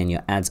targeting and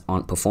your ads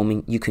aren't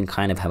performing, you can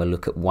kind of have a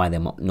look at why they're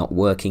not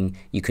working.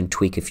 You can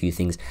tweak a few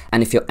things,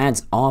 and if your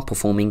ads are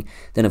performing,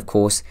 then of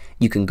course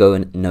you can go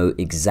and know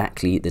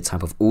exactly the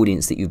type of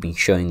audience that you've been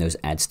showing those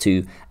ads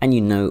to, and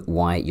you know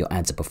why your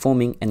ads are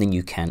performing, and then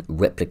you can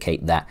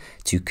replicate that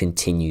to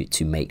continue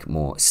to make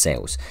more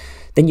sales.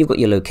 Then you've got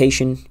your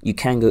location. You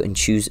can go and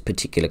choose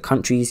particular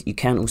countries. You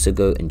can also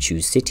go and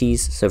choose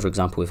cities. So for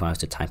example, if I was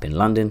to type in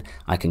London,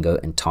 I can go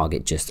and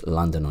target just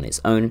London on its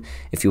own.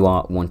 If you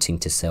are wanting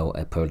to sell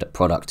a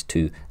product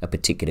to a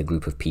particular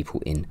group of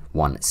people in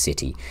one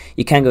city,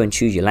 you can go and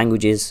choose your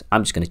languages.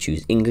 I'm just going to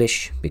choose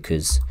English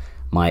because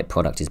my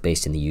product is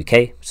based in the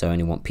UK. So I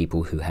only want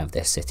people who have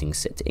their settings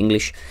set to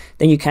English.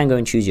 Then you can go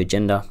and choose your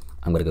gender.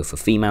 I'm going to go for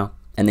female.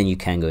 And then you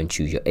can go and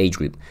choose your age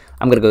group.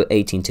 I'm going to go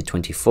 18 to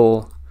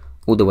 24.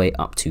 All the way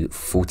up to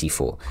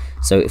 44.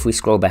 So if we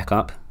scroll back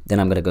up,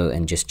 then I'm going to go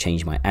and just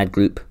change my ad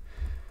group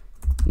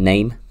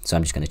name. So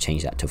I'm just going to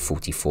change that to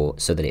 44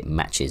 so that it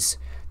matches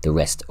the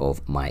rest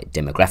of my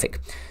demographic.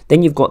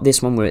 Then you've got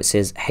this one where it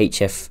says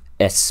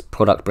HFS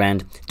product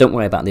brand. Don't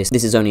worry about this.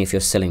 This is only if you're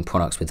selling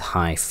products with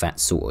high fat,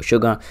 salt or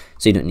sugar,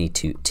 so you don't need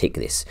to tick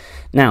this.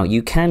 Now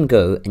you can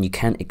go and you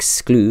can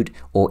exclude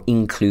or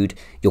include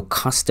your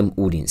custom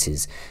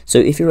audiences. So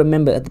if you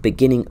remember at the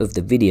beginning of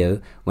the video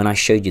when I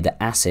showed you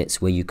the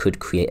assets where you could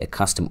create a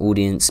custom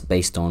audience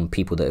based on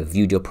people that have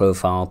viewed your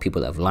profile,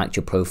 people that have liked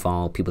your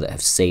profile, people that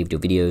have saved your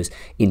videos,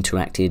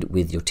 interacted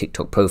with your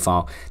TikTok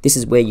profile, this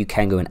is where you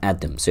can go and add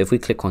them. So if we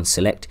click on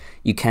select,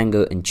 you can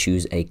go and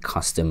choose a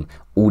custom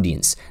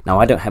audience. Now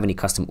I don't have any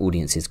custom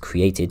audiences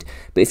created,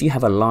 but if you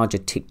have a larger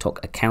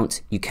TikTok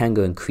account, you can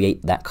go and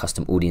create that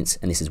custom audience,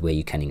 and this is where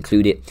you can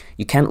include it.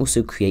 You can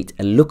also create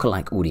a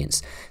lookalike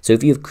audience. So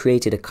if you have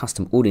created a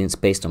custom audience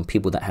based on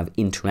people that have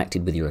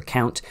interacted with your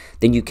account,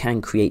 then you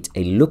can create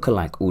a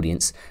lookalike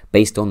audience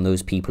based on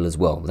those people as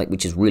well,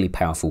 which is really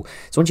powerful.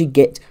 So once you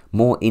get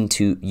more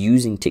into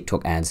using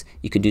TikTok ads,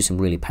 you can do some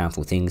really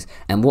powerful things.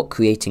 And what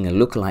creating a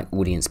lookalike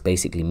audience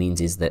basically means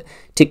is that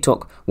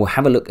TikTok will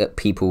have a look at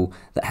people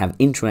that have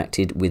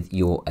interacted with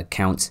your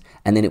account,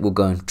 and then it will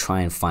go and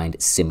try and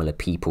find similar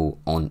people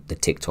on the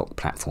TikTok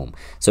platform.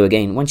 So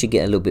again, once you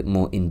get a little bit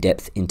more in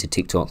depth into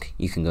TikTok,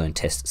 you can go and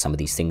test some of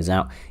these things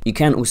out. You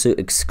can also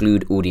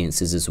exclude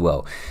audiences as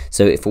well.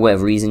 So if for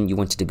whatever reason you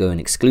wanted to go and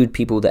exclude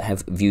people that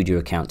have viewed your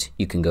account,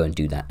 you can go and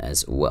do that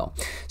as well.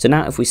 So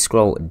now if we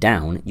scroll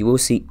down, you will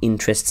see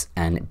interests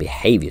and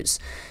behaviors.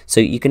 So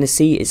you're going to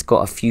see it's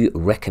got a few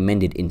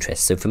recommended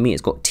interests. So for me,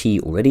 it's got tea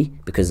already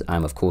because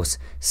I'm of course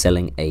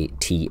selling a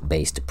tea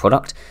based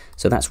product.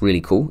 So that's really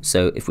cool.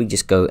 So if we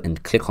just go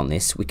and click on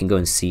this, we can go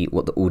and see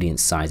what the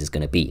audience size is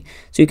going to be.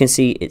 So you can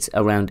see it's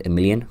around 1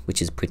 million,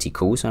 which is pretty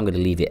cool. So I'm going to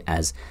leave it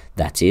as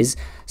that is.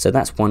 So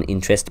that's one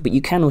interest, but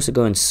you can also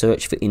go and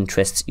search for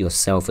interests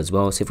yourself as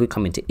well. So if we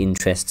come into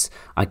interests,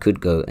 I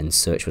could go and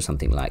search for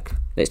something like,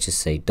 let's just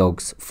say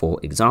dogs, for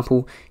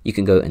example. You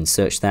can go and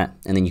search that,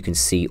 and then you can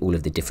see all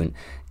of the different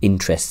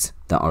interests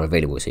that are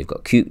available. So you've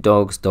got cute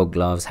dogs, dog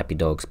loves, happy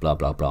dogs, blah,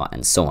 blah, blah,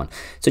 and so on.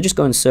 So just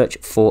go and search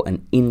for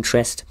an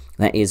interest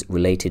that is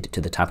related to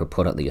the type of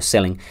product that you're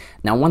selling.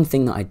 Now, one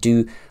thing that I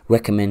do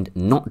recommend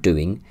not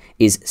doing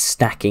is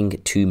stacking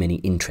too many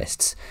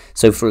interests.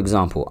 So for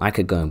example, I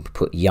could go and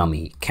put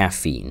yummy,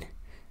 caffeine,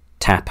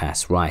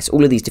 tapas, rice,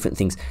 all of these different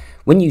things.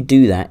 When you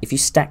do that, if you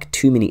stack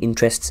too many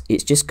interests,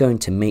 it's just going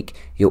to make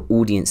your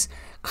audience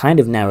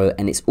kind of narrow,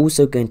 and it's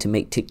also going to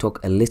make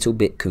TikTok a little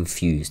bit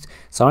confused.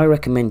 So I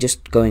recommend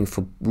just going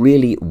for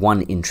really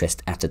one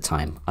interest at a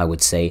time, I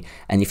would say.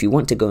 And if you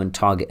want to go and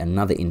target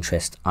another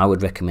interest, I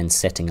would recommend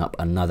setting up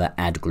another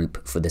ad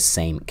group for the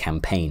same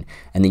campaign,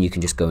 and then you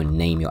can just go and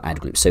name your ad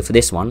group. So for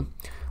this one,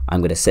 I'm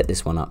going to set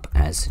this one up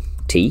as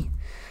tea.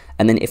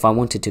 And then if I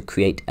wanted to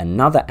create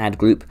another ad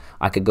group,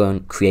 I could go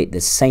and create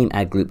the same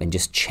ad group and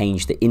just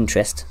change the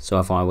interest. So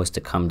if I was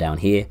to come down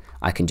here,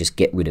 I can just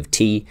get rid of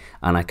tea,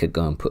 and I could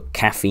go and put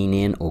caffeine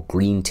in, or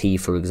green tea,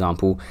 for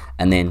example.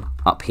 And then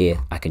up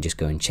here, I can just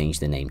go and change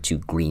the name to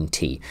green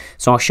tea.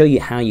 So I'll show you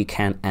how you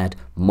can add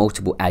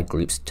multiple ad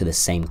groups to the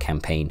same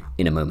campaign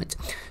in a moment.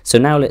 So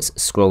now let's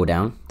scroll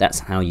down.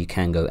 That's how you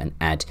can go and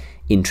add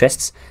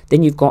interests.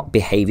 Then you've got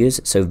behaviors,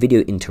 so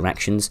video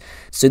interactions.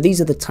 So these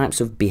are the types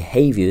of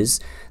behaviors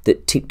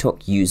that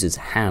TikTok users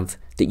have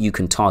that you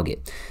can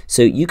target.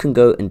 So you can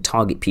go and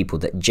target people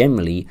that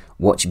generally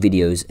watch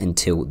videos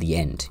until the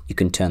end. You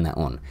can turn that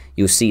on.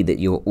 You'll see that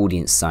your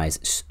audience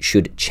size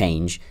should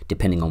change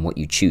depending on what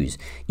you choose.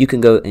 You can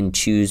go and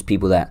choose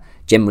people that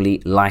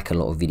generally like a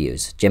lot of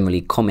videos,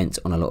 generally comment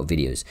on a lot of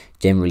videos,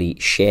 generally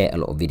share a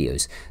lot of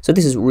videos. So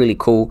this is really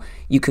cool.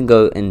 You can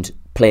go and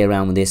play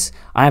around with this.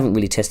 I haven't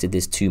really tested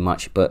this too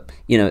much, but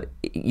you know,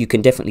 you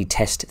can definitely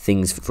test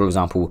things. For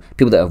example,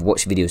 people that have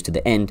watched videos to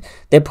the end,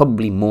 they're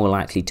probably more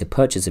likely to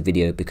purchase a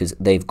video because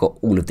they've got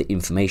all of the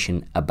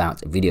information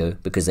about a video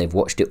because they've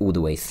watched it all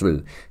the way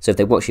through. So if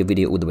they watch your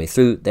video all the way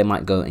through, they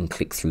might go and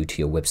click through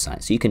to your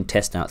website. So you can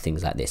test out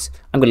things like this.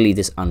 I'm going to leave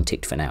this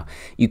unticked for now.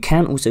 You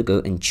can also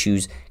go and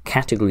choose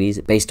categories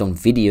based on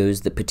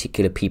videos that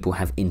particular people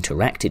have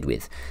interacted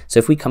with. So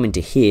if we come into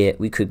here,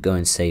 we could go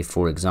and say,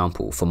 for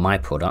example, for my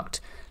product,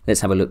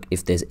 let's have a look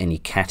if there's any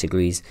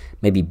categories,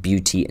 maybe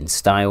beauty and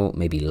style,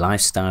 maybe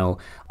lifestyle,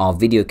 are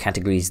video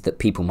categories that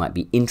people might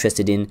be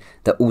interested in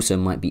that also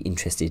might be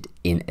interested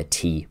in a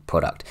tea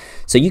product.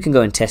 So you can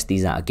go and test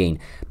these out again.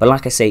 But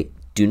like I say,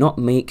 do not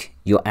make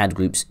your ad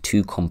groups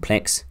too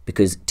complex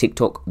because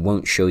TikTok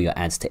won't show your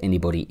ads to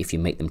anybody if you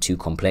make them too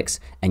complex,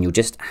 and you'll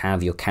just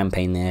have your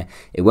campaign there.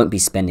 It won't be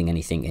spending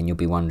anything, and you'll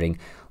be wondering,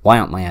 why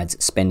aren't my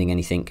ads spending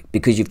anything?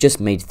 Because you've just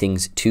made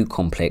things too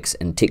complex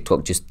and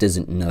TikTok just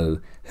doesn't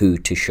know who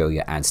to show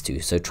your ads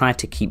to. So try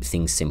to keep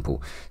things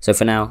simple. So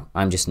for now,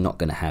 I'm just not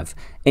going to have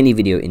any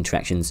video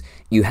interactions.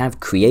 You have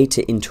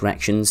creator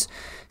interactions.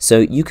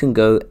 So you can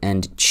go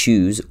and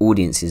choose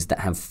audiences that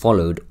have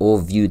followed or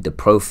viewed the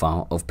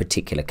profile of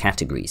particular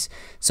categories.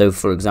 So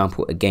for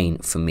example, again,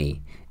 for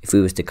me, if we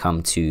was to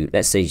come to,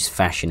 let's say, just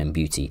fashion and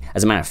beauty.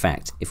 As a matter of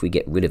fact, if we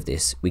get rid of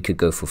this, we could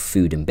go for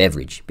food and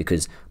beverage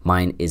because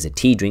mine is a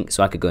tea drink.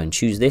 So I could go and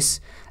choose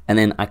this. And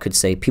then I could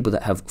say people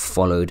that have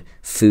followed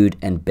food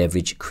and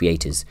beverage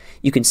creators.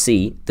 You can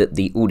see that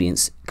the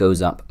audience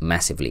goes up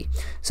massively.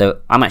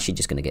 So I'm actually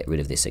just going to get rid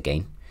of this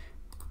again.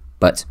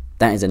 But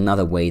that is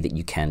another way that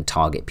you can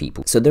target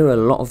people. So there are a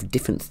lot of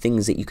different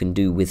things that you can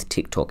do with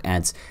TikTok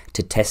ads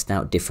to test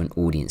out different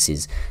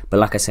audiences.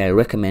 But like I say, I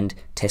recommend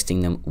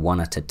testing them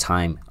one at a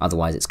time.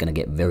 Otherwise, it's going to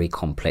get very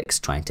complex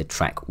trying to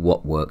track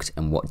what worked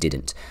and what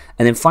didn't.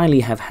 And then finally,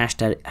 you have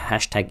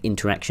hashtag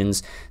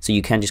interactions. So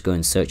you can just go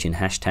and search in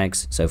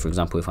hashtags. So for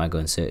example, if I go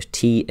and search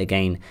tea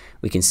again,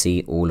 we can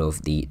see all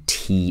of the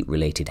tea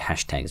related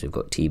hashtags. We've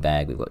got tea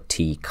bag, we've got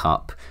tea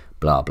cup,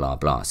 blah, blah,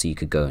 blah. So you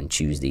could go and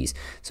choose these.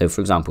 So for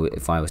example,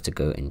 if I was to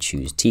go and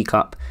choose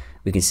teacup,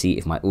 we can see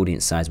if my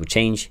audience size would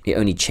change. It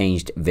only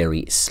changed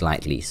very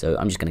slightly. So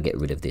I'm just going to get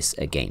rid of this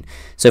again.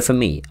 So for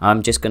me,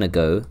 I'm just going to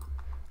go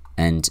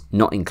and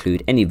not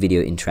include any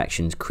video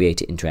interactions,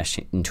 creator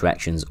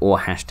interactions, or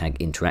hashtag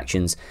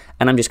interactions.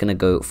 And I'm just going to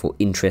go for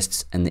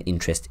interests, and the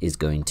interest is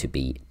going to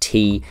be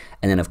tea.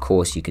 And then of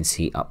course you can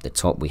see up the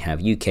top we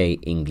have UK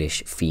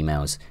English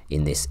females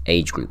in this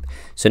age group.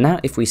 So now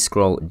if we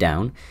scroll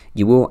down,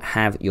 you will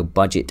have your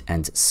budget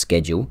and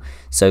schedule.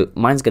 So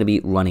mine's going to be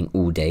running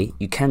all day.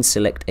 You can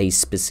select a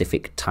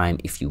specific time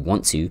if you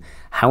want to.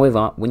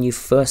 However, when you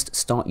first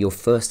start your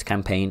first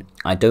campaign,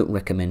 I don't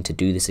recommend to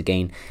do this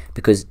again,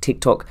 because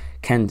TikTok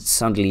can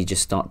suddenly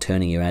just start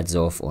turning your ads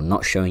off or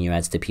not showing your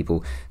ads to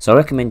people. So I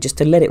recommend just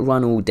to let it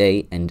run all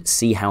day and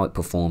see how it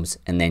performs,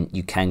 and then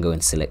you can go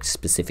and select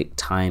specific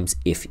times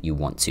if you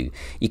want to.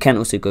 You can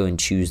also go and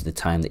choose the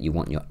time that you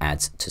want your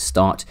ads to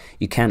start.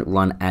 You can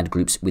run ad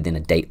groups within a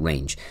date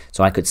range.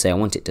 So I could say I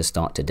want it to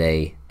start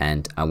today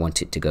and I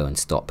want it to go and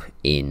stop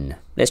in,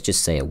 let's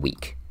just say, a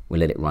week. We'll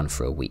let it run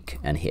for a week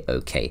and hit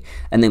OK.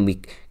 And then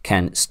we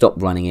can stop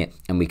running it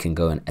and we can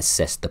go and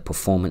assess the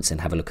performance and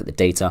have a look at the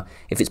data.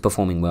 If it's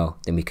performing well,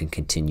 then we can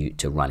continue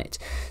to run it.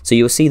 So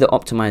you'll see the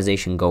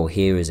optimization goal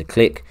here is a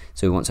click.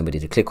 So we want somebody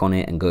to click on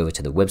it and go over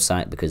to the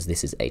website, because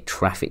this is a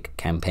traffic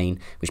campaign,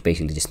 which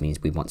basically just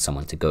means we want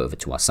someone to go over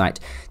to our site.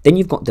 Then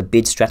you've got the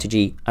bid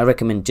strategy. I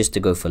recommend just to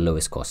go for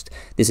lowest cost.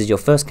 This is your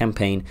first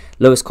campaign.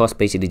 Lowest cost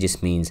basically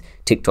just means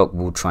TikTok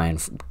will try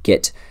and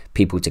get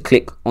people to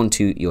click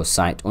onto your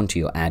site, onto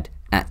your ad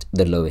at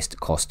the lowest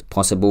cost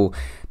possible.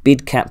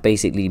 Bid cap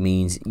basically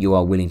means you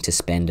are willing to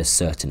spend a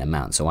certain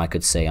amount. So I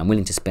could say I'm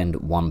willing to spend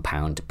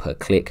 £1 per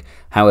click.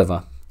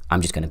 However, I'm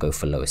just going to go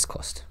for lowest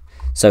cost.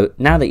 So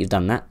now that you've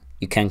done that,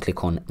 you can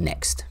click on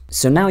next.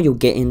 So now you'll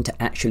get into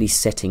actually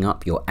setting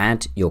up your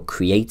ad, your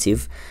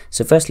creative.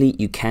 So firstly,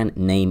 you can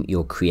name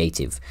your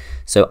creative.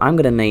 So I'm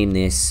going to name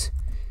this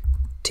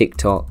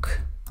TikTok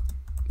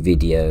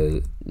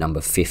video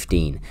number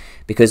 15,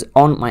 because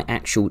on my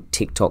actual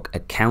TikTok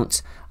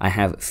account I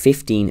have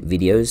 15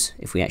 videos.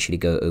 If we actually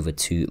go over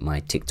to my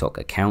TikTok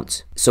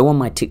account, so on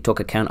my TikTok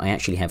account I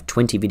actually have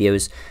 20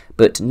 videos,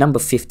 but number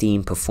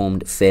 15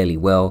 performed fairly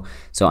well,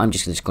 so I'm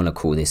just going to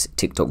call this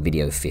TikTok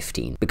video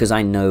 15 because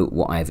I know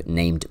what I've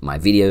named my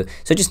video.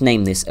 So just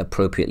name this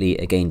appropriately.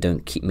 Again,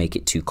 don't make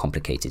it too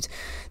complicated.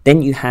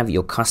 Then you have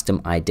your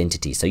custom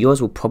identity. So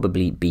yours will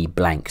probably be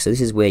blank. So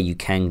this is where you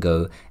can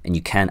go and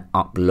you can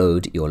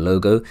upload your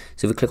logo.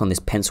 So if we click on this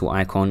pencil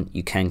icon,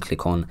 you can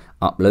click on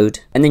upload,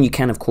 and then you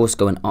can of course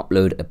go and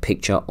upload a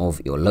picture of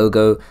your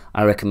logo.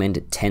 I recommend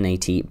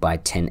 1080 by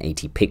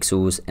 1080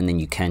 pixels, and then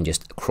you can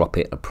just crop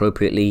it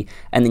appropriately,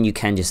 and then you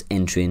can just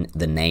enter in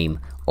the name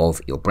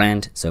of your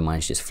brand. So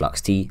mine's just Flux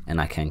Tea,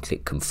 and I can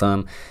click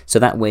confirm. So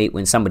that way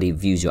when somebody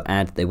views your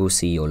ad, they will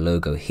see your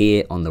logo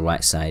here on the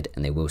right side,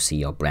 and they will see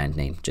your brand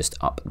name just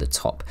up the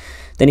top.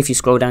 Then if you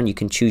scroll down, you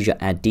can choose your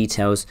ad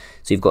details.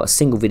 So you've got a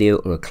single video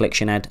or a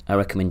collection ad. I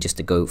recommend just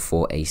to go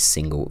for a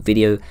single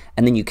video,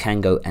 and then you can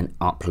go and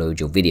upload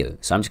your video.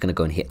 So I'm just going to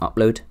go and hit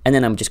upload, and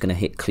then I'm just going to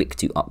hit click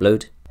to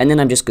upload. And then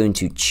I'm just going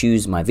to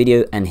choose my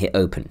video and hit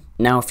open.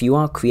 Now, if you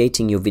are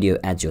creating your video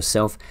ads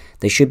yourself,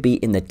 they should be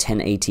in the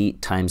 1080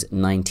 x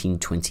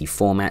 1920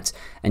 format.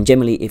 And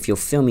generally, if you're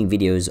filming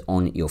videos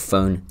on your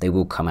phone, they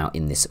will come out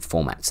in this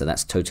format. So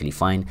that's totally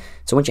fine.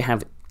 So once you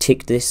have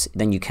ticked this,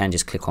 then you can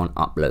just click on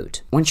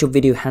upload. Once your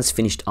video has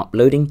finished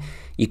uploading,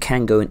 you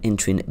can go and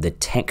enter in the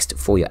text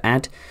for your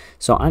ad.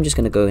 So I'm just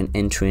going to go and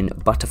enter in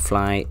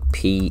butterfly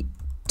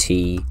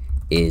PT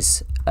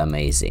is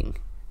amazing!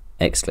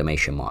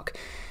 Exclamation mark.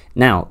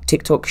 Now,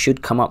 TikTok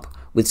should come up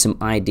with some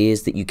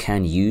ideas that you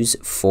can use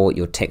for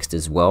your text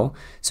as well.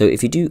 So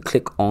if you do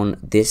click on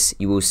this,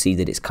 you will see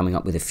that it's coming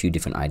up with a few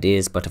different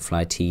ideas.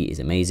 Butterfly tea is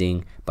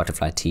amazing.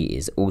 Butterfly tea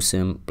is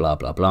awesome, blah,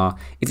 blah, blah.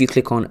 If you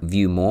click on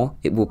view more,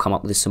 it will come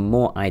up with some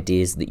more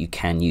ideas that you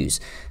can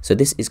use. So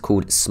this is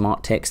called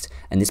smart text,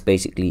 and this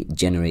basically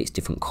generates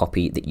different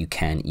copy that you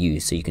can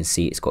use. So you can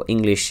see it's got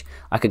English.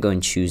 I could go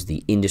and choose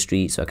the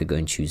industry. So I could go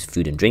and choose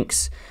food and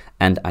drinks,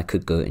 and I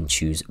could go and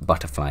choose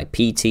butterfly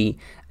PT,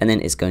 and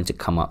then it's going to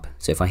come up.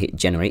 So if I hit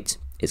generate,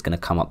 it's going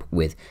to come up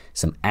with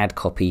some ad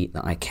copy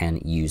that I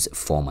can use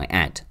for my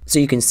ad. So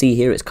you can see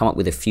here it's come up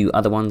with a few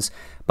other ones.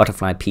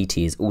 Butterfly PT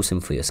is awesome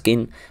for your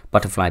skin.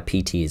 Butterfly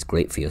PT is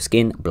great for your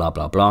skin, blah,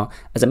 blah, blah.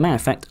 As a matter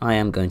of fact, I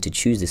am going to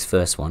choose this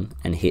first one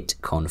and hit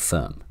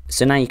confirm.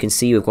 So now you can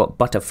see we've got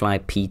Butterfly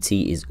PT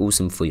is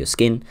awesome for your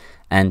skin,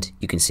 and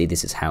you can see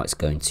this is how it's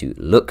going to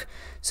look.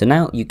 So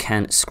now you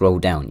can scroll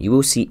down. You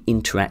will see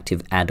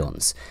interactive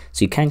add-ons.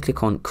 So you can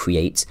click on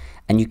create,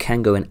 and you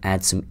can go and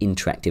add some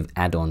interactive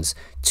add-ons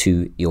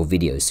to your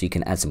videos. So you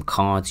can add some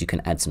cards, you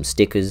can add some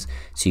stickers,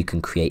 so you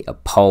can create a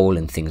poll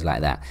and things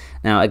like that.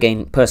 Now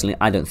again, personally,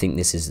 I don't think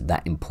this is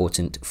that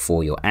important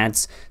for your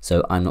ads,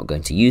 so I'm not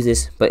going to use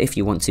this, but if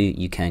you want to,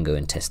 you can go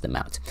and test them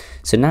out.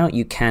 So now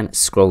you can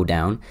scroll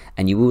down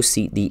and you will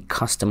see the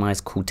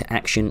customized call to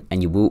action,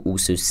 and you will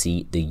also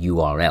see the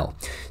URL.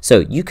 So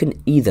you can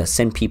either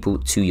send people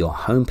to your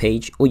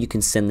homepage or you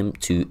can send them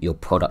to your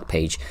product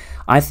page.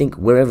 I think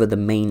wherever the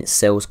main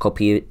sales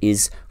copy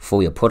is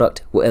for your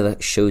product, whatever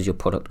shows your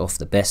product off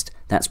the best,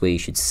 that's where you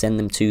should send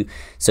them to.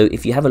 So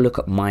if you have a look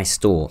at my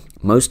store,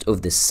 most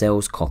of the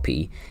sales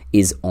copy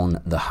is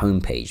on the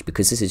homepage,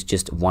 because this is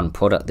just one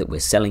product that we're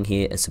selling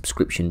here, a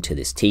subscription to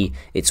this tea.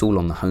 It's all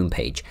on the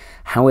homepage.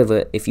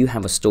 However, if you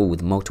have a store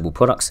with multiple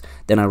products,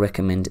 then I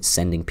recommend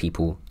sending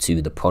people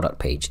to the product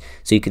page.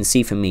 So you can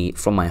see for me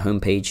from my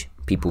homepage,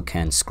 people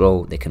can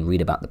scroll, they can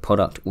read about the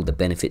product, all the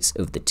benefits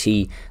of the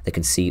tea, they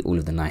can see all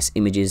of the nice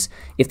images.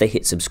 If they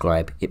hit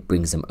subscribe, it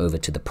brings them over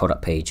to the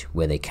product page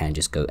where they can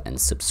just go and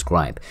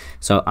subscribe.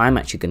 So I'm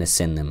actually going to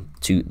send them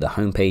to the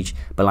homepage.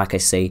 But like I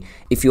say,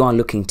 if you are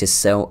looking to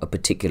sell a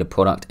particular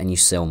product and you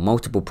sell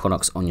multiple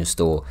products on your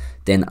store,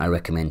 then I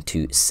recommend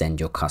to send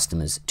your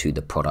customers to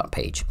the product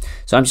page.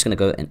 So I'm just going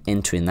to go and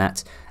enter in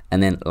that.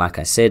 And then, like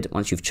I said,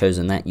 once you've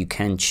chosen that, you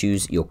can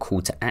choose your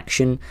call to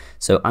action.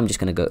 So I'm just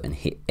going to go and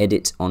hit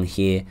edit on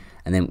here.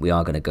 And then we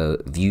are going to go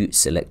view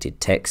selected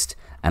text.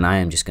 And I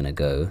am just going to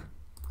go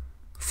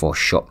for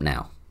shop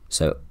now.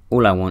 So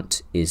all I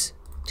want is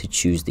to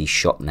choose the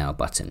shop now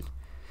button.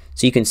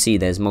 So you can see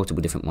there's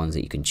multiple different ones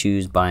that you can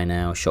choose. Buy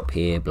now, shop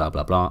here, blah,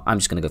 blah, blah. I'm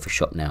just going to go for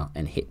shop now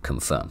and hit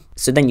confirm.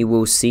 So then you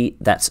will see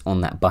that's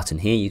on that button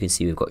here. You can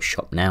see we've got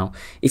shop now.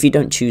 If you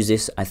don't choose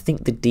this, I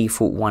think the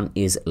default one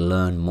is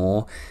learn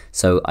more.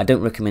 So I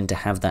don't recommend to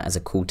have that as a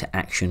call to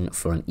action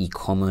for an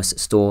e-commerce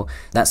store.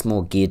 That's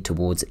more geared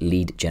towards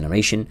lead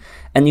generation.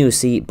 And you'll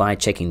see by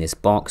checking this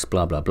box,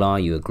 blah, blah, blah,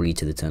 you agree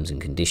to the terms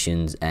and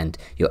conditions and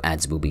your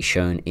ads will be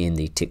shown in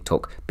the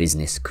TikTok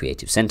Business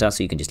Creative Center.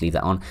 So you can just leave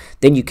that on.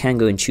 Then you can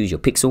go and choose your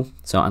pixel.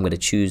 So I'm going to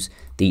choose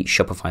the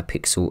Shopify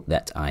pixel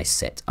that I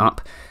set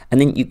up. And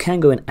then you can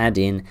go and add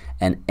in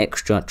an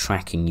extra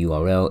tracking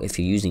URL. If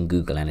you're using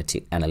Google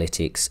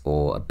Analytics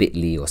or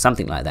Bitly or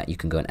something like that, you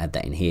can go and add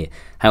that in here.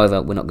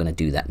 However, we're not going to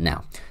do that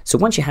now. So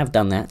once you have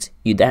done that,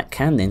 you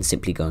can then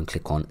simply go and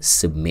click on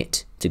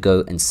submit to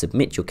go and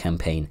submit your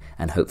campaign,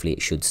 and hopefully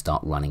it should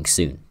start running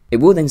soon. It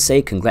will then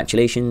say,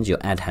 congratulations, your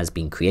ad has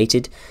been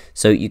created.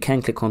 So you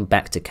can click on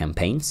back to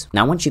campaigns.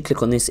 Now, once you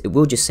click on this, it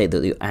will just say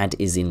that your ad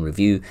is in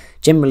review.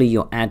 Generally,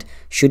 your ad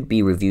should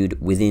be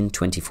reviewed within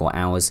 24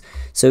 hours.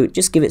 So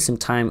just give it some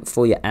time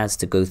for your ads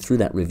to go through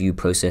that review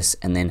process.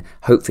 And then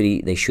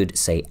hopefully they should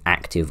say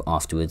active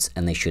afterwards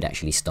and they should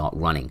actually start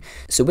running.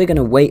 So we're going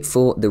to wait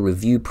for the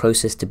review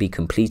process to be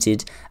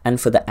completed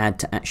and for the ad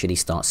to actually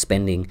start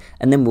spending.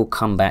 And then we'll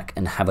come back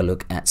and have a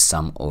look at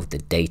some of the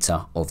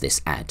data of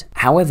this ad.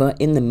 However,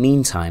 in the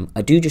meantime,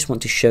 I do just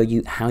want to show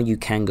you how you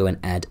can go and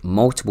add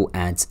multiple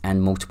ads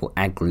and multiple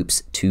ad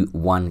groups to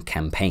one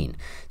campaign.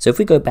 So if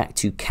we go back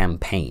to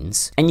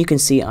campaigns, and you can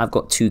see I've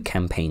got two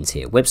campaigns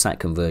here, website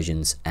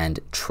conversions and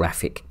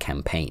traffic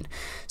campaign.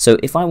 So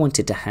if I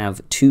wanted to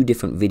have two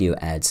different video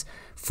ads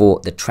for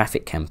the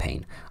traffic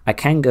campaign, I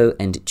can go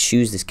and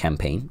choose this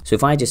campaign. So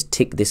if I just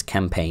tick this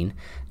campaign,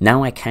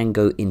 now I can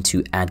go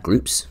into ad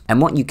groups.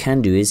 And what you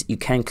can do is you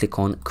can click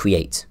on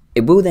create.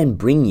 It will then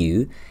bring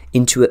you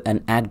into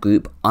an ad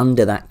group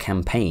under that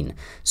campaign.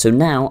 So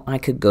now I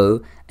could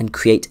go and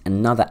create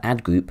another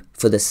ad group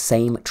for the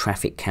same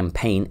traffic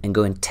campaign and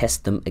go and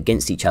test them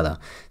against each other.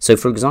 So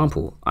for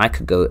example, I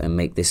could go and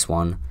make this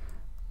one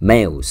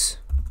males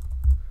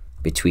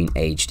between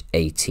aged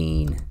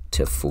 18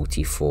 to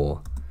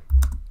 44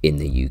 in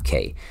the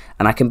UK.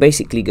 And I can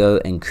basically go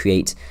and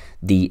create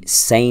the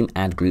same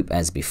ad group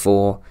as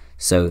before.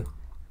 So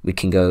we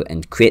can go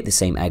and create the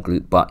same ad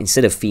group, but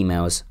instead of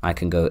females, I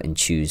can go and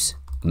choose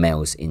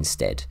males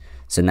instead.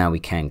 So now we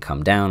can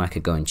come down. I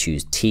could go and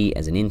choose T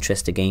as an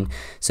interest again.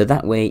 So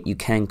that way you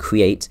can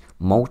create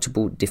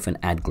multiple different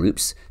ad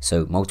groups,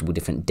 so multiple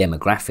different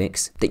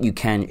demographics that you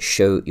can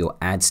show your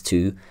ads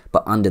to,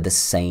 but under the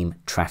same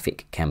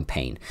traffic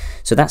campaign.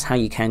 So that's how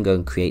you can go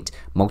and create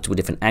multiple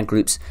different ad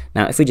groups.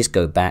 Now, if we just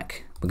go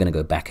back, we're going to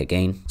go back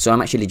again. So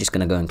I'm actually just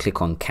going to go and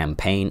click on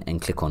campaign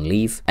and click on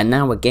leave. And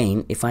now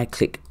again, if I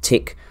click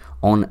tick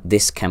on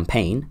this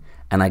campaign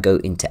and I go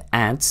into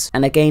ads,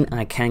 and again,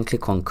 I can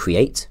click on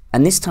create.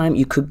 And this time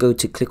you could go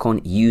to click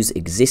on use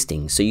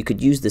existing. So you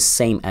could use the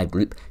same ad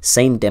group,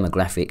 same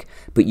demographic,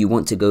 but you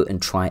want to go and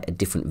try a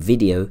different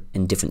video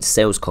and different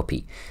sales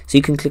copy. So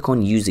you can click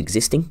on use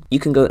existing. You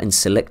can go and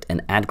select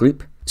an ad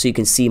group. So you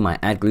can see my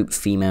ad group,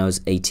 females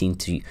 18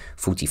 to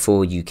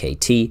 44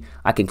 UKT.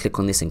 I can click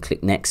on this and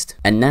click next.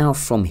 And now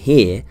from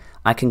here,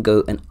 I can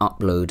go and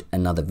upload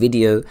another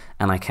video,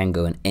 and I can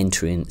go and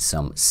enter in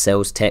some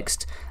sales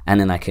text, and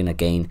then I can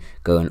again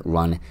go and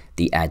run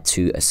the ad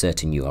to a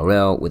certain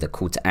URL with a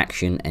call to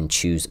action and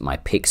choose my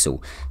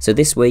pixel. So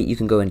this way you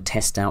can go and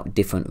test out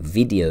different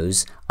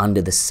videos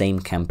under the same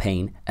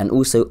campaign and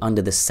also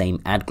under the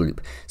same ad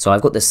group. So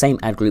I've got the same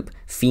ad group,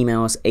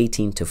 females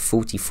 18 to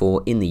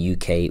 44 in the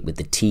UK with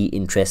the T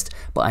interest,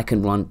 but I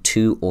can run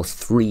 2 or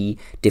 3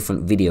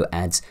 different video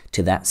ads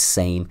to that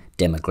same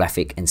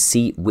demographic and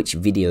see which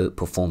video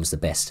performs the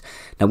best.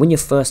 Now, when you're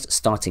first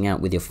starting out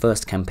with your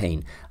first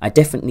campaign, I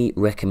definitely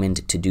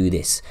recommend to do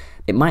this.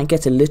 It might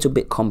get a little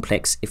bit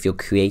complex if you're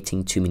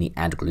creating too many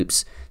ad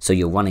groups, so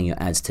you're running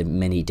your ads to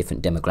many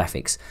different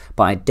demographics,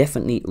 but I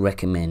definitely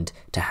recommend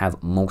to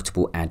have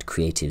multiple ad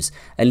creatives,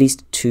 at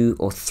least 2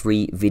 or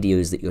 3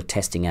 videos that you're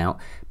testing out,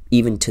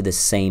 even to the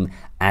same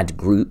ad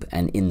group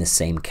and in the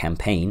same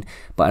campaign,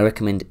 but I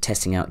recommend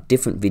testing out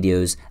different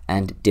videos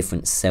and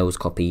different sales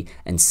copy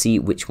and see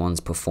which ones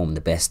perform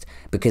the best,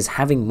 because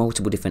having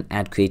multiple different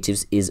ad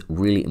creatives is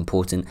really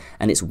important,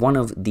 and it's one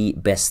of the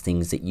best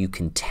things that you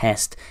can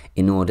test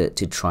in order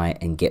to try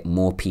and get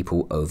more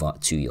people over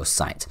to your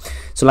site.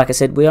 So like I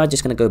said, we are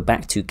just going to go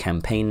back to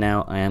campaign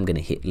now. I am going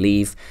to hit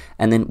leave,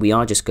 and then we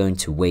are just going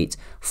to wait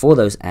for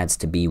those ads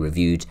to be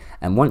reviewed,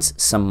 and once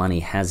some money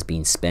has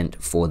been spent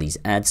for these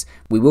ads,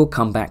 we will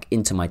come back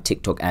into my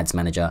TikTok ads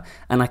manager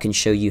and I can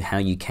show you how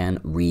you can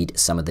read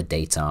some of the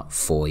data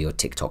for your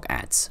TikTok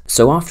ads.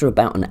 So after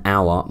about an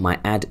hour, my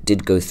ad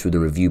did go through the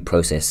review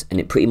process and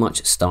it pretty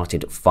much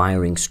started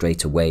firing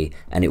straight away,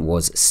 and it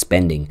was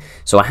spending.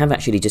 So I have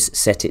actually just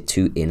set it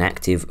to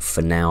inactive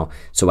for now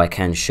so I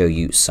can show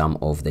you some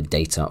of the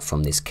data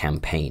from this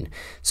campaign.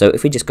 So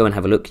if we just go and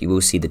have a look, you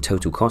will see the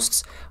total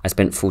costs. I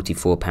spent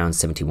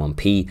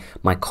 £44.71.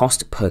 My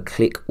cost per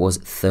click was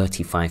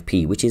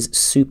 35p, which is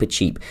super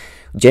cheap.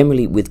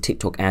 Generally with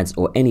TikTok ads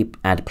or any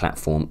ad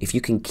platform, if you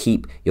can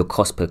keep your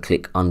cost per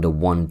click under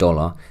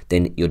 $1,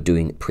 then you're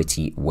doing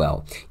pretty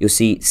well. You'll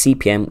see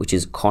CPM, which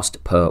is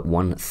cost per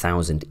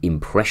 1,000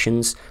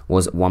 impressions,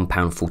 was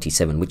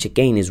 £1.47, which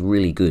again is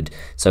really good.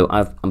 So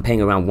I'm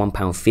paying around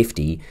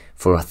 £1.50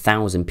 for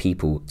 1,000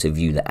 people to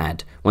view the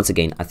ad. Once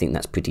again, I think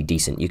that's pretty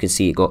decent. You can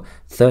see it got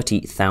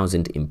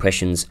 30,000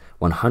 impressions,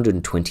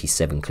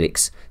 127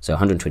 clicks, so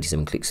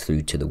 127 clicks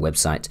through to the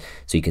website.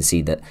 So you can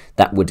see that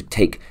that would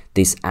take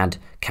this ad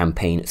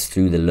campaign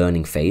through the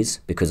learning phase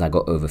because I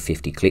got over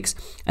 50 clicks.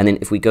 And then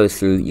if we go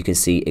through, you can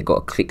see it got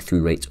a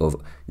click-through rate of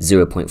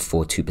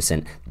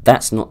 0.42%.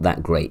 That's not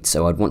that great.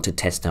 So I'd want to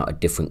test out a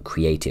different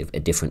creative, a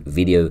different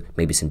video,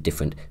 maybe some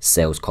different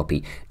sales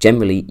copy.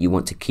 Generally, you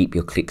want to keep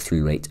your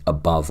click-through rate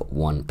above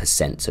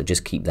 1%. So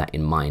just keep that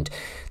in mind.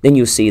 Then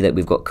you'll see that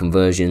we've got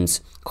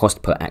conversions,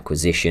 cost per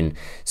acquisition.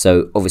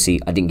 So obviously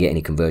I didn't get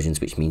any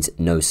conversions, which means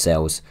no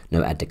sales,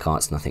 no add to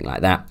carts, nothing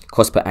like that.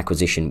 Cost per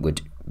acquisition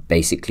would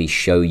basically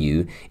show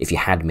you if you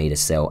had made a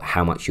sale,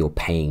 how much you're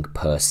paying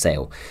per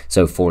sale.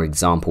 So for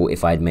example,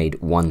 if I'd made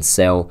one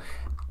sale,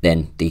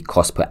 then the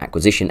cost per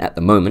acquisition at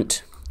the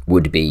moment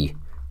would be,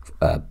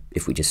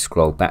 if we just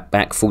scroll back,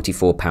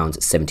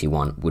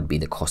 £44.71 would be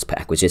the cost per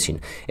acquisition.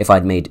 If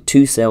I'd made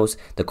 2 sales,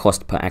 the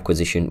cost per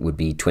acquisition would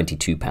be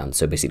 £22.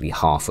 So basically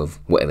half of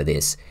whatever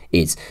this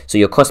is. So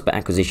your cost per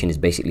acquisition is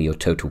basically your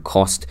total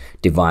cost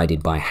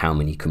divided by how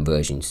many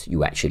conversions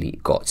you actually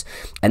got.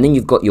 And then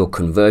you've got your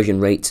conversion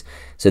rate.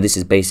 So this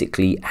is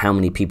basically how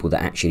many people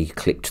that actually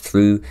clicked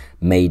through,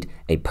 made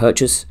a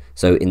purchase.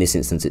 So in this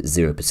instance, it's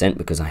 0%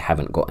 because I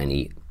haven't got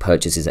any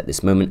purchases at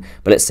this moment.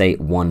 But let's say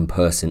one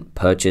person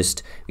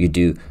purchased, you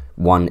do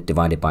 1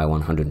 divided by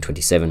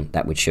 127,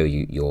 that would show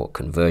you your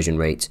conversion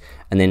rate.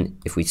 And then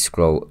if we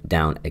scroll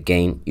down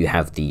again, you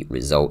have the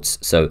results.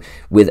 So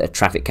with a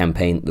traffic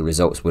campaign, the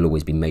results will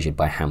always be measured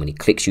by how many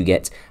clicks you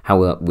get.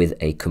 However, with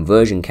a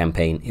conversion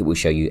campaign, it will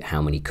show you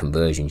how many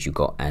conversions you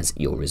got as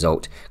your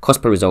result.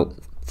 Cost per result,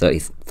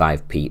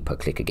 35p per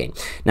click again.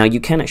 Now you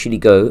can actually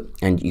go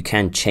and you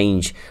can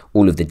change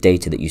all of the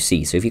data that you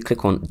see. So if you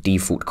click on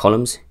default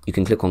columns, you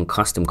can click on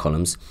custom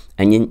columns,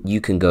 and then you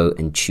can go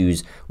and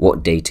choose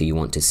what data you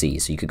want to see.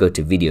 So you could go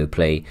to video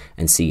play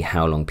and see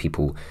how long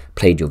people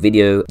played your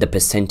video, the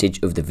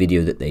percentage of the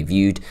video that they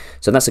viewed.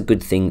 So that's a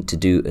good thing to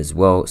do as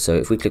well. So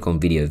if we click on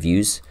video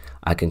views,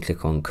 I can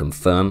click on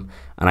confirm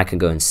and I can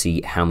go and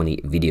see how many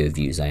video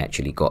views I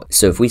actually got.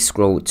 So if we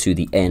scroll to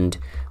the end,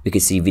 we can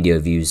see video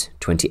views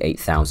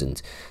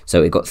 28,000.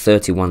 So it got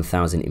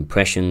 31,000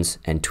 impressions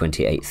and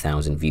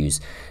 28,000 views.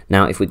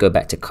 Now if we go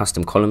back to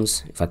custom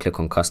columns, if I click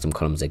on custom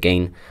columns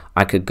again,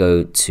 I could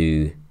go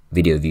to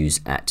video views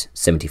at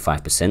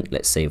 75%,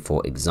 let's say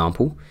for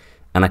example,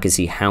 and I can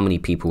see how many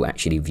people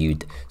actually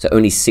viewed. So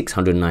only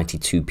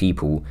 692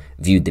 people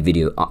viewed the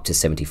video up to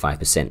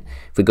 75%.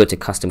 If we go to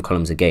custom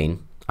columns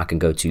again, I can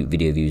go to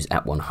video views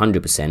at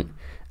 100%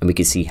 and we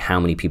can see how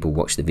many people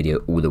watched the video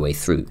all the way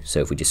through. So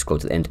if we just scroll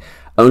to the end,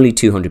 only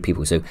 200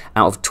 people. So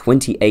out of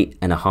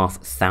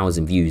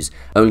 28,500 views,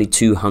 only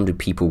 200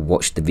 people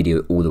watched the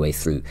video all the way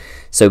through.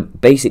 So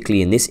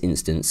basically in this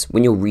instance,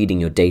 when you're reading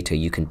your data,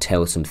 you can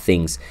tell some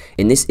things.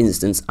 In this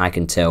instance, I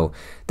can tell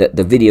that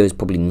the video is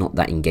probably not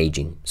that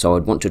engaging. So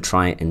I'd want to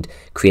try and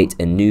create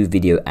a new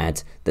video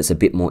ad that's a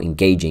bit more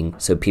engaging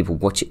so people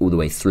watch it all the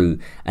way through.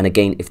 And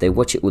again, if they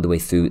watch it all the way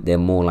through, they're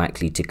more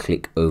likely to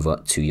click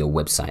over to your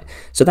website.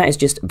 So that is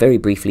just very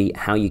briefly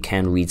how you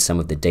can read some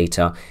of the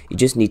data. You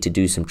just need to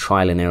do some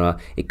trial and error.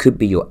 It could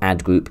be your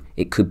ad group,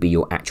 it could be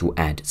your actual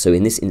ad. So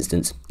in this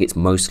instance, it's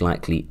most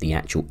likely the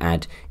actual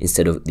ad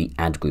instead of the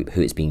ad group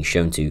who it's being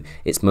shown to.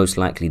 It's most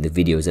likely the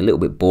video is a little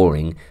bit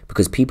boring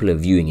because people are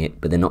viewing it,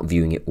 but they're not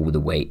viewing it all the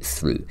way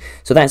through.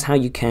 So that's how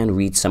you can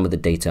read some of the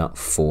data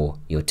for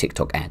your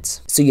TikTok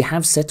ads. So you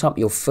have set up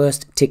your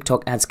first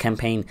TikTok ads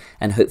campaign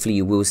and hopefully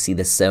you will see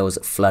the sales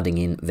flooding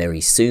in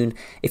very soon.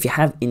 If you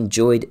have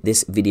enjoyed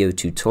this video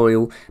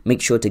tutorial,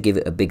 make sure to give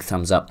it a big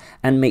thumbs up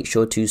and make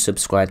sure to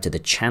subscribe to the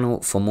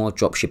channel for more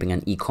dropshipping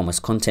and e-commerce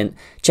content.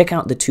 Check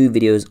out the 2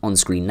 videos on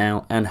screen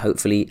now, and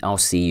hopefully I'll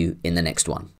see you in the next one.